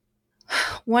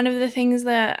one of the things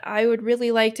that I would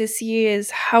really like to see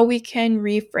is how we can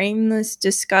reframe this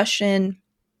discussion,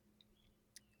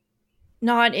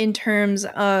 not in terms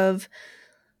of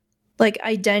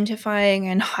identifying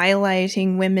and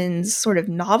highlighting women's sort of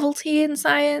novelty in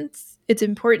science. It's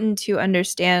important to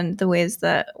understand the ways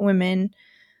that women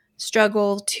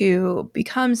struggle to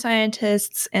become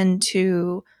scientists and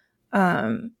to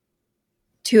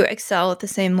excel at the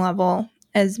same level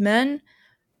as men.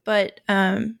 But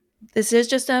this is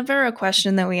just never a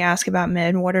question that we ask about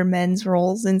men. What are men's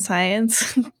roles in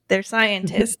science? They're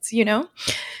scientists,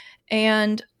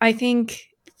 And I think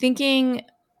thinking,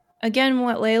 again,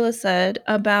 what Layla said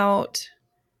about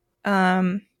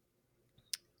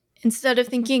instead of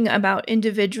thinking about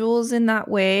individuals in that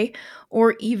way,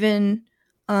 or even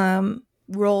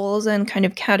roles and kind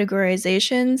of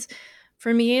categorizations,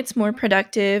 for me, it's more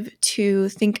productive to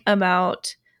think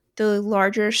about the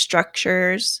larger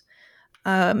structures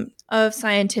of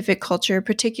scientific culture,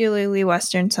 particularly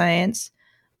Western science,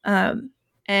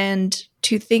 and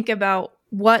to think about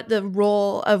what the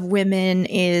role of women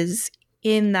is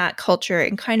in that culture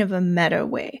in kind of a meta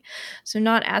way. So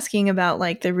not asking about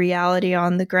the reality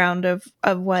on the ground of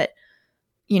what,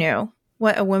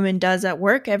 what a woman does at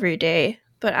work every day,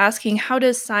 but asking how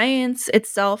does science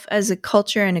itself as a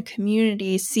culture and a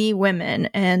community see women,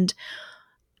 and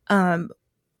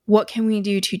what can we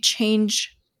do to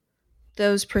change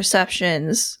those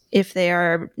perceptions if they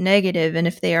are negative and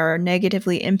if they are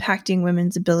negatively impacting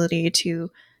women's ability to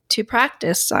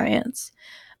practice science.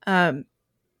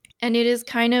 And it is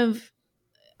kind of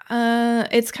like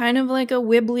a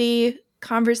wibbly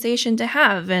conversation to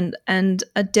have, and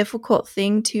a difficult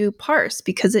thing to parse,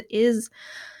 because it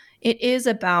is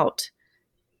about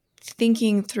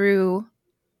thinking through,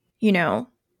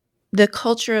 the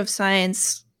culture of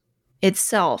science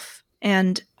itself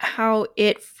and how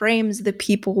it frames the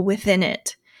people within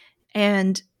it,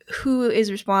 and who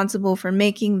is responsible for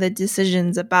making the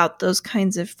decisions about those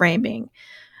kinds of framing.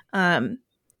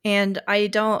 And I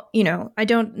don't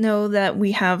know that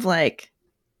we have a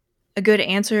good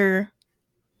answer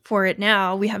for it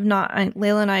now. We have not.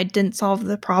 Layla and I didn't solve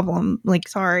the problem.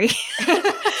 Sorry.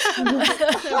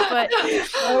 But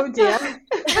oh dear.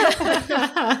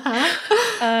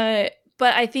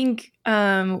 But I think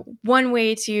one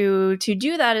way to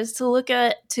do that is to look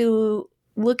at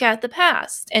the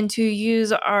past, and to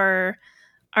use our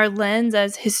lens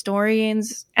as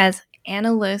historians, as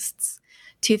analysts,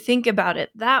 to think about it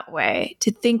that way,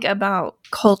 to think about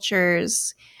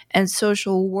cultures and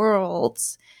social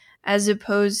worlds, as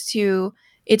opposed to,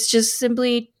 it's just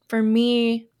simply, for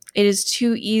me, it is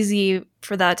too easy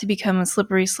for that to become a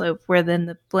slippery slope, where then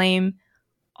the blame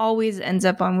always ends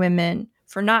up on women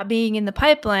for not being in the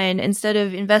pipeline, instead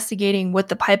of investigating what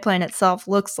the pipeline itself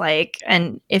looks like,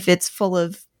 and if it's full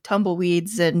of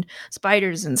tumbleweeds and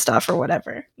spiders and stuff or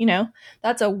whatever.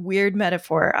 That's a weird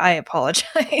metaphor. I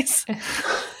apologize.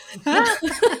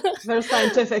 Very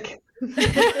scientific.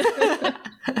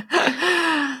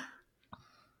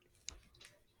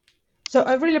 So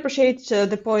I really appreciate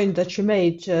the point that you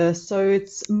made. So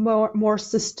it's more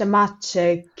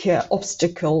systematic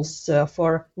obstacles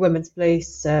for women's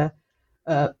place,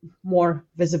 more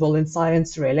visible in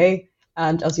science, really.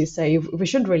 And as you say, we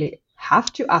should really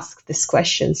have to ask this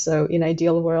question. So in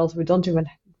ideal world, we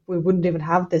wouldn't even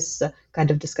have this kind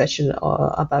of discussion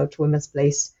about women's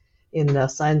place in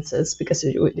sciences, because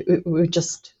it would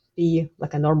just be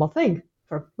like a normal thing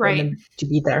for women to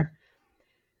be there.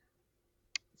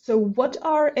 So what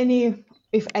are any,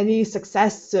 if any,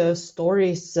 success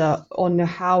stories on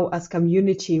how as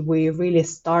community we really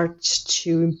start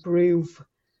to improve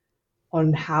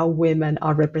on how women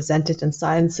are represented in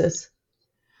sciences?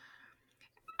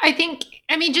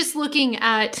 I mean, just looking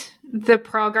at the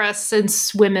progress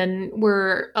since women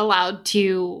were allowed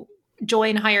to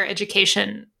join higher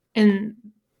education in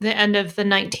the end of the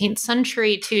 19th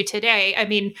century to today, I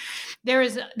mean, there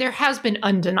has been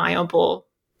undeniable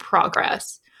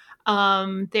progress.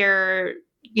 It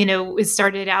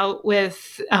started out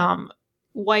with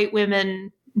white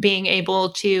women being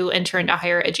able to enter into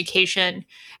higher education,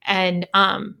 and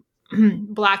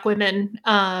Black women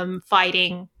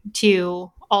fighting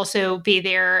to also be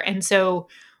there. And so,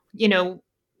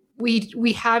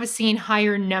 we have seen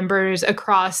higher numbers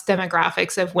across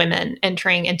demographics of women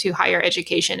entering into higher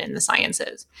education in the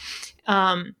sciences.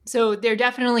 So there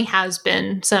definitely has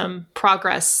been some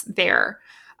progress there.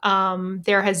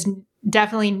 There has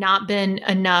definitely not been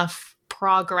enough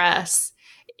progress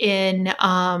in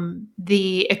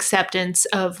the acceptance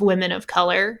of women of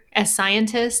color as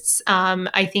scientists.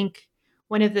 I think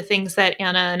one of the things that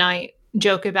Anna and I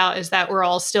joke about is that we're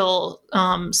all still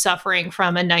suffering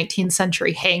from a 19th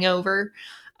century hangover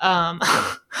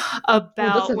about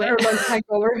that's a very long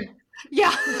hangover.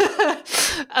 Yeah,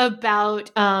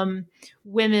 about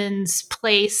women's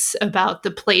place, about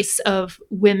the place of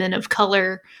women of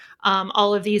color,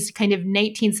 all of these kind of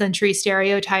 19th century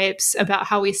stereotypes about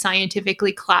how we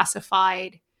scientifically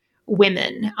classified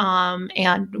women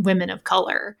and women of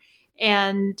color.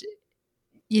 And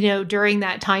during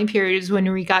that time period is when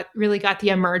we really got the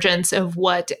emergence of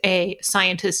what a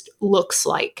scientist looks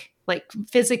like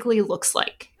physically looks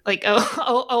like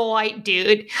a white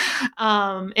dude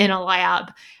in a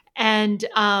lab. And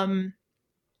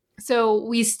so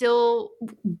we still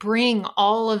bring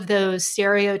all of those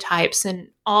stereotypes and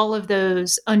all of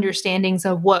those understandings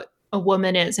of what a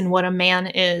woman is and what a man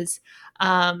is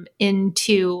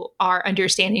into our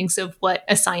understandings of what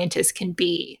a scientist can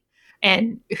be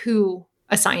and who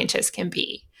a scientist can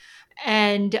be.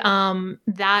 And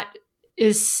that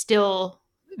is still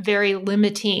very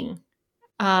limiting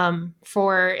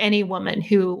for any woman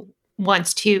who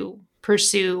wants to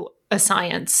pursue a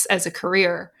science as a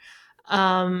career.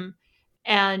 And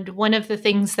one of the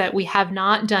things that we have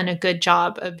not done a good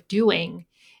job of doing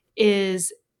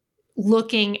is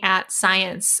looking at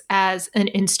science as an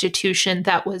institution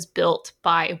that was built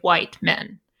by white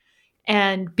men.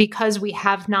 And because we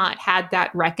have not had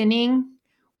that reckoning,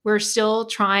 we're still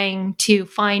trying to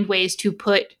find ways to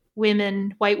put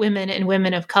women, white women and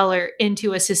women of color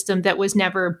into a system that was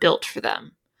never built for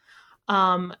them.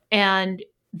 And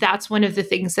that's one of the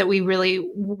things that we really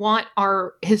want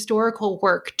our historical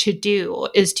work to do,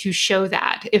 is to show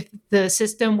that if the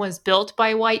system was built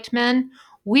by white men,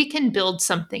 we can build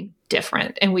something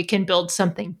different and we can build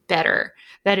something better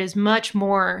that is much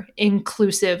more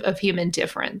inclusive of human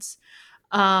difference.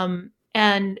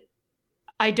 And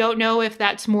I don't know if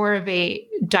that's more of a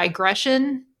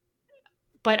digression,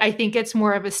 but I think it's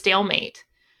more of a stalemate,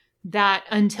 that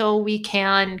until we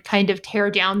can kind of tear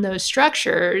down those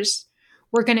structures,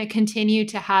 we're going to continue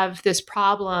to have this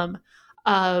problem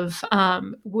of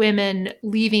women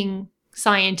leaving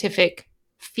scientific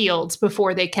fields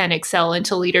before they can excel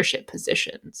into leadership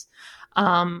positions.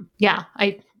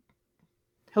 I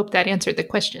hope that answered the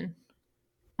question.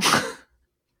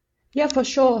 Yeah, for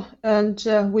sure. And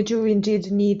we do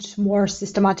indeed need more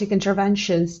systematic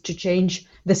interventions to change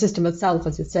the system itself,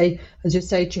 as you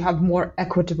say, to have more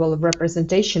equitable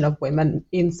representation of women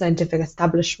in scientific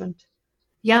establishment.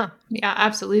 Yeah,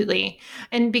 absolutely.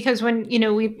 And because when,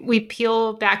 we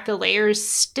peel back the layers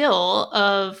still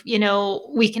of,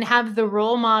 we can have the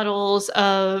role models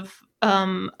of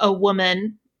a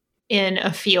woman in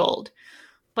a field,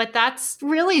 but that's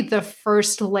really the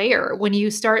first layer. When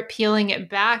you start peeling it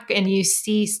back and you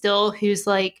see still who's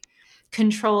like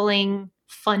controlling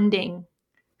funding,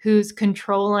 who's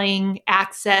controlling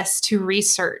access to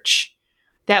research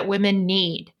that women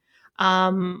need,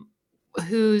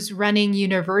 who's running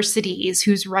universities,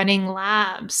 who's running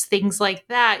labs, things like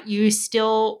that, you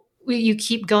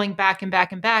keep going back and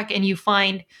back and back, and you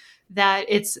find that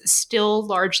it's still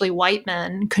largely white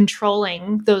men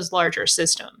controlling those larger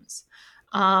systems.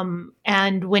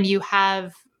 And when you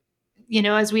have,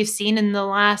 as we've seen in the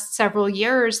last several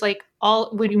years,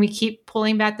 when we keep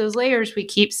pulling back those layers, we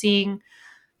keep seeing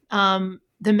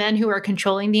the men who are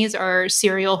controlling these are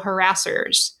serial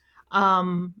harassers,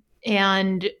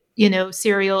 and,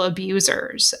 serial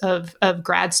abusers of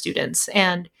grad students.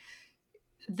 And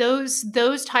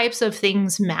those types of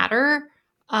things matter.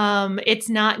 It's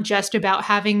not just about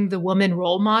having the woman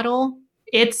role model.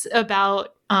 It's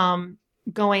about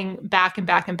going back and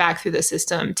back and back through the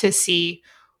system to see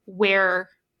where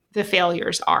the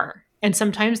failures are. And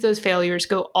sometimes those failures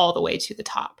go all the way to the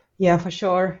top. Yeah, for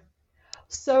sure.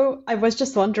 So I was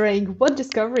just wondering, what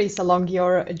discoveries along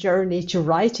your journey to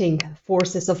writing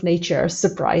Forces of Nature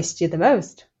surprised you the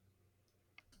most?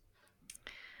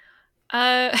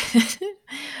 Well,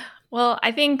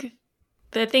 I think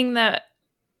there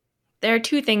are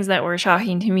two things that were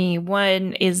shocking to me.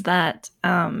 One is that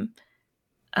some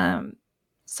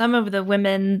of the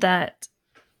women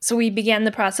so we began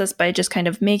the process by just kind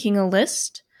of making a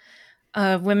list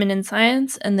of women in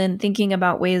science and then thinking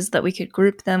about ways that we could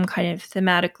group them kind of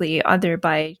thematically, either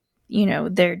by,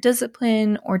 their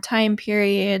discipline or time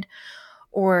period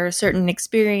or certain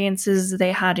experiences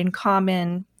they had in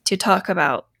common, to talk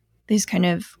about these kind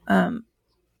of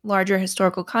larger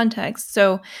historical contexts.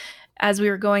 So as we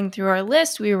were going through our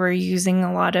list, we were using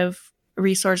a lot of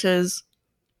resources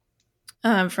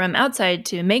from outside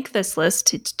to make this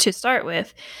list to start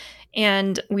with.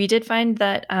 And we did find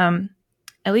that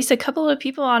at least a couple of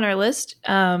people on our list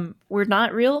were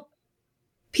not real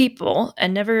people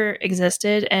and never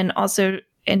existed. And also,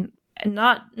 and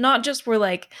not just were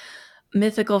like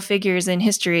mythical figures in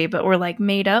history, but were like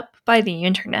made up by the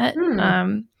internet.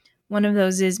 One of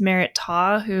those is Merit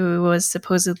Ta, who was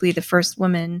supposedly the first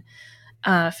woman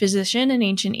physician in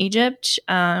ancient Egypt.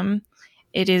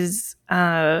 It is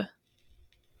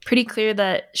pretty clear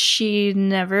that she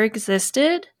never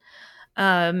existed.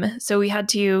 So we had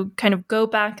to kind of go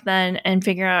back then and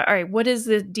figure out, all right, what is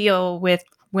the deal with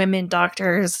women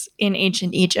doctors in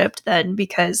ancient Egypt then?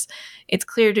 Because it's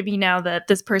clear to me now that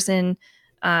this person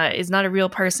is not a real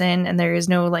person and there is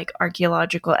no like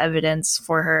archaeological evidence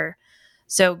for her.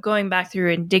 So going back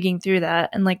through and digging through that,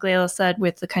 and like Layla said,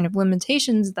 with the kind of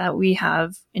limitations that we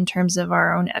have in terms of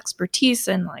our own expertise,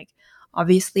 and like,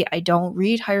 obviously I don't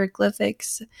read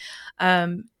hieroglyphics.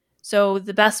 So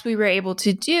the best we were able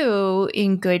to do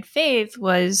in good faith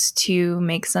was to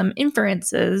make some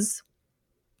inferences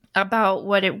about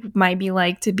what it might be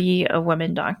like to be a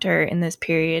woman doctor in this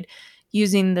period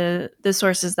using the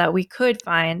sources that we could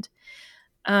find.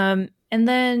 And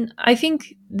then I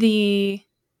think the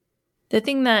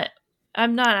thing that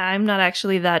I'm not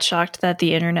actually that shocked that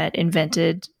the internet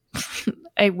invented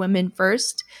a women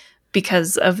first,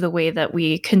 because of the way that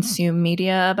we consume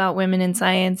media about women in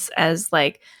science as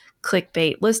like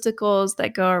clickbait listicles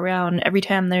that go around every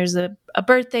time there's a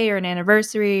birthday or an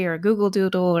anniversary or a Google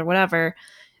Doodle or whatever.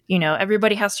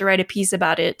 Everybody has to write a piece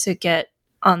about it to get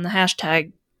on the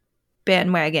hashtag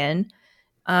bandwagon.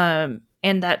 And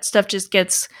that stuff just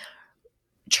gets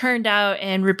churned out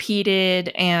and repeated,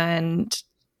 and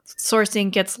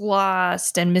sourcing gets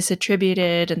lost and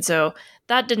misattributed. And so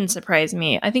that didn't surprise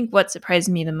me. I think what surprised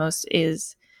me the most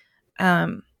is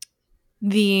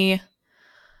the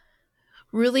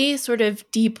really sort of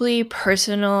deeply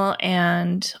personal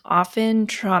and often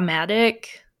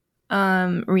traumatic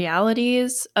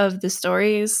realities of the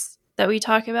stories that we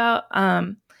talk about.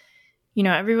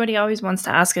 Everybody always wants to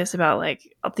ask us about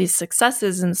like all these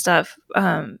successes and stuff.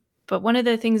 But one of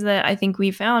the things that I think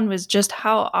we found was just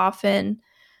how often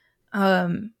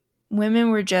women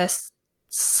were just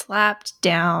slapped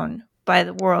down by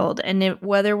the world. And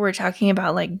whether we're talking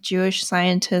about like Jewish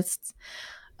scientists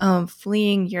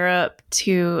fleeing Europe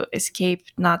to escape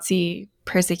Nazi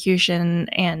persecution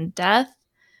and death,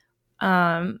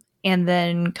 and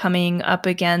then coming up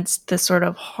against the sort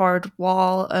of hard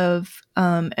wall of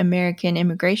American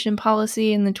immigration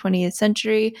policy in the 20th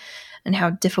century, and how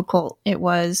difficult it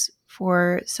was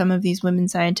for some of these women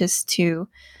scientists to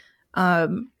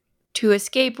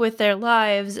escape with their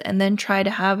lives and then try to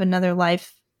have another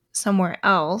life somewhere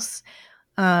else,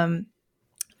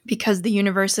 because the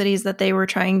universities that they were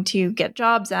trying to get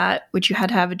jobs at, which you had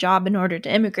to have a job in order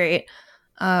to immigrate,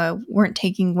 weren't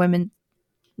taking women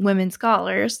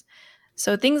scholars.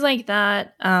 So things like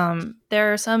that.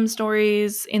 There are some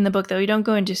stories in the book that we don't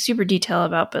go into super detail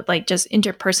about, but like just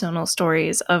interpersonal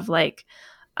stories of like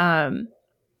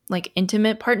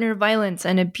intimate partner violence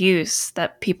and abuse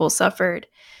that people suffered.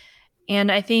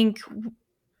 And I think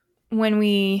when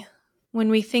we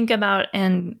think about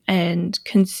and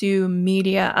consume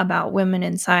media about women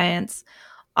in science,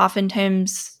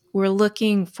 oftentimes we're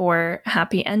looking for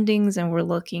happy endings and we're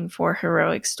looking for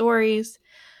heroic stories.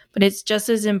 But it's just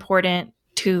as important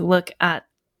to look at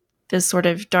this sort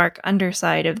of dark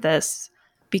underside of this,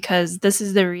 because this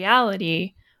is the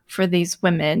reality for these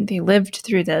women. They lived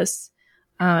through this.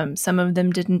 Some of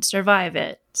them didn't survive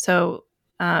it. So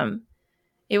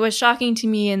it was shocking to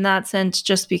me in that sense,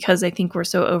 just because I think we're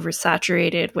so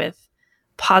oversaturated with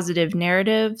positive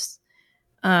narratives.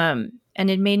 And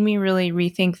it made me really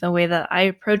rethink the way that I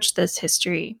approach this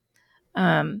history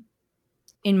in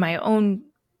my own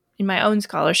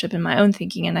scholarship, in my own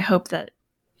thinking. And I hope that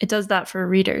it does that for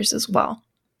readers as well.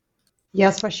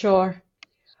 Yes, for sure.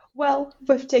 Well,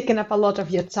 we've taken up a lot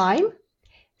of your time.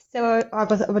 So I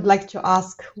would like to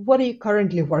ask, what are you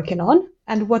currently working on,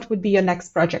 and what would be your next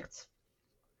project?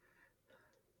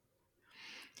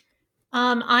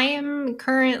 I am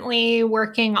currently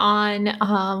working on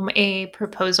a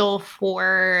proposal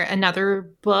for another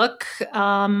book.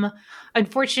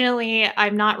 Unfortunately,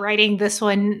 I'm not writing this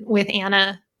one with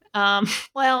Anna.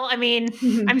 Well, I mean,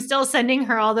 I'm still sending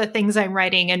her all the things I'm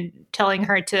writing and telling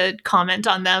her to comment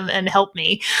on them and help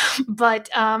me. But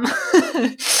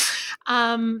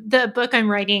the book I'm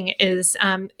writing is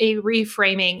a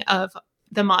reframing of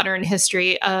the modern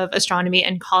history of astronomy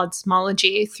and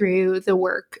cosmology through the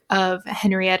work of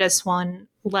Henrietta Swan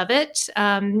Leavitt.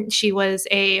 She was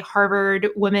a Harvard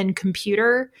woman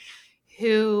computer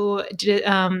who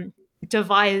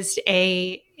devised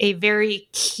a very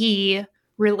key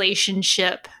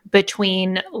relationship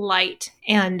between light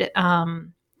and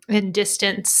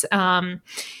distance.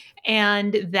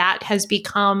 And that has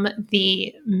become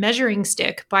the measuring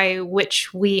stick by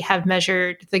which we have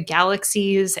measured the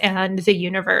galaxies and the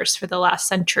universe for the last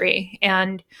century.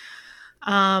 And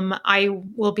I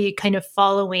will be kind of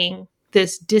following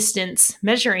this distance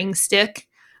measuring stick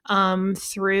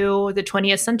through the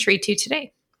 20th century to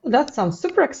today. That sounds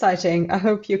super exciting. I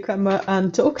hope you come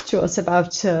and talk to us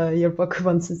about your book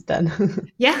once it's done.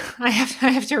 Yeah, I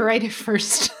have to write it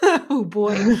first. Oh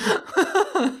boy.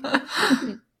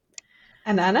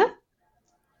 And Anna?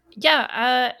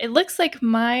 Yeah, it looks like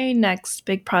my next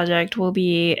big project will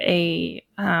be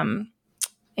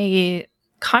a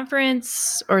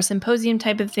conference or symposium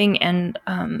type of thing, and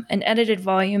an edited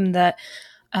volume that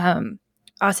Asif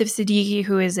Siddiqui,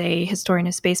 who is a historian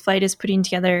of spaceflight, is putting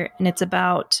together, and it's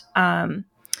about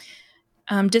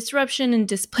disruption and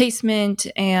displacement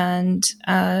and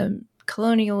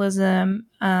colonialism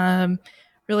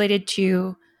related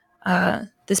to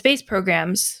the space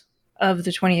programs of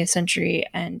the 20th century.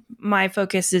 And my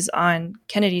focus is on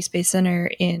Kennedy Space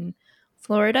Center in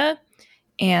Florida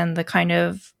and the kind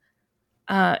of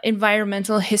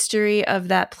environmental history of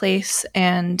that place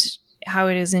and how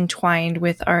it is entwined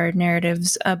with our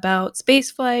narratives about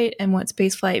spaceflight and what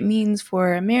spaceflight means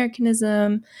for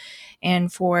Americanism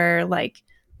and for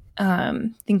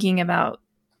thinking about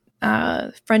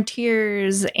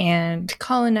frontiers and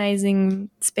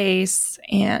colonizing space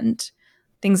and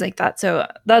things like that. So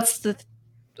I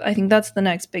think that's the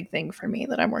next big thing for me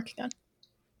that I'm working on.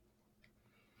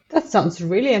 That sounds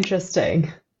really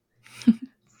interesting.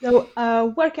 So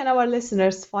where can our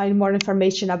listeners find more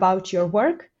information about your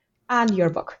work and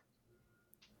your book?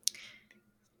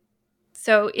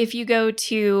 So if you go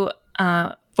to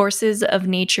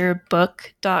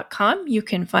forcesofnaturebook.com, you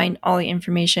can find all the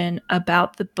information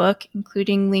about the book,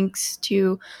 including links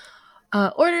to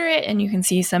order it, and you can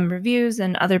see some reviews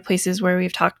and other places where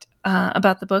we've talked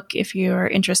about the book if you are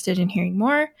interested in hearing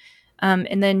more.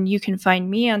 And then you can find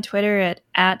me on Twitter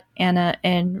at Anna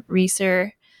N.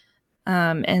 Reeser,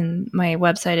 and my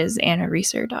website is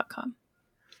annareeser.com.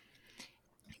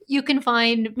 You can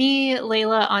find me,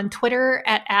 Layla, on Twitter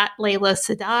at Layla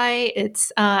Sedai.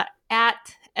 It's at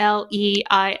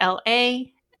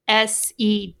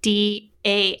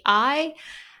LeilaSedai.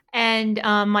 And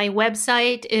my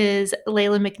website is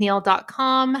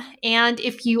laylamcneil.com. And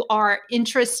if you are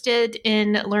interested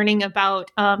in learning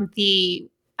about the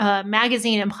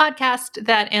magazine and podcast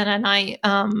that Anna and I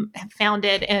have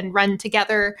founded and run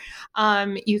together,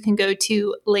 you can go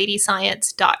to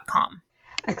ladyscience.com.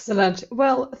 Excellent.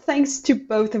 Well, thanks to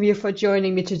both of you for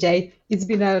joining me today. It's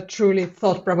been a truly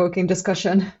thought-provoking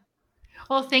discussion.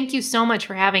 Well, thank you so much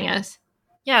for having us.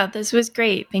 Yeah, this was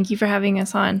great. Thank you for having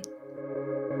us on.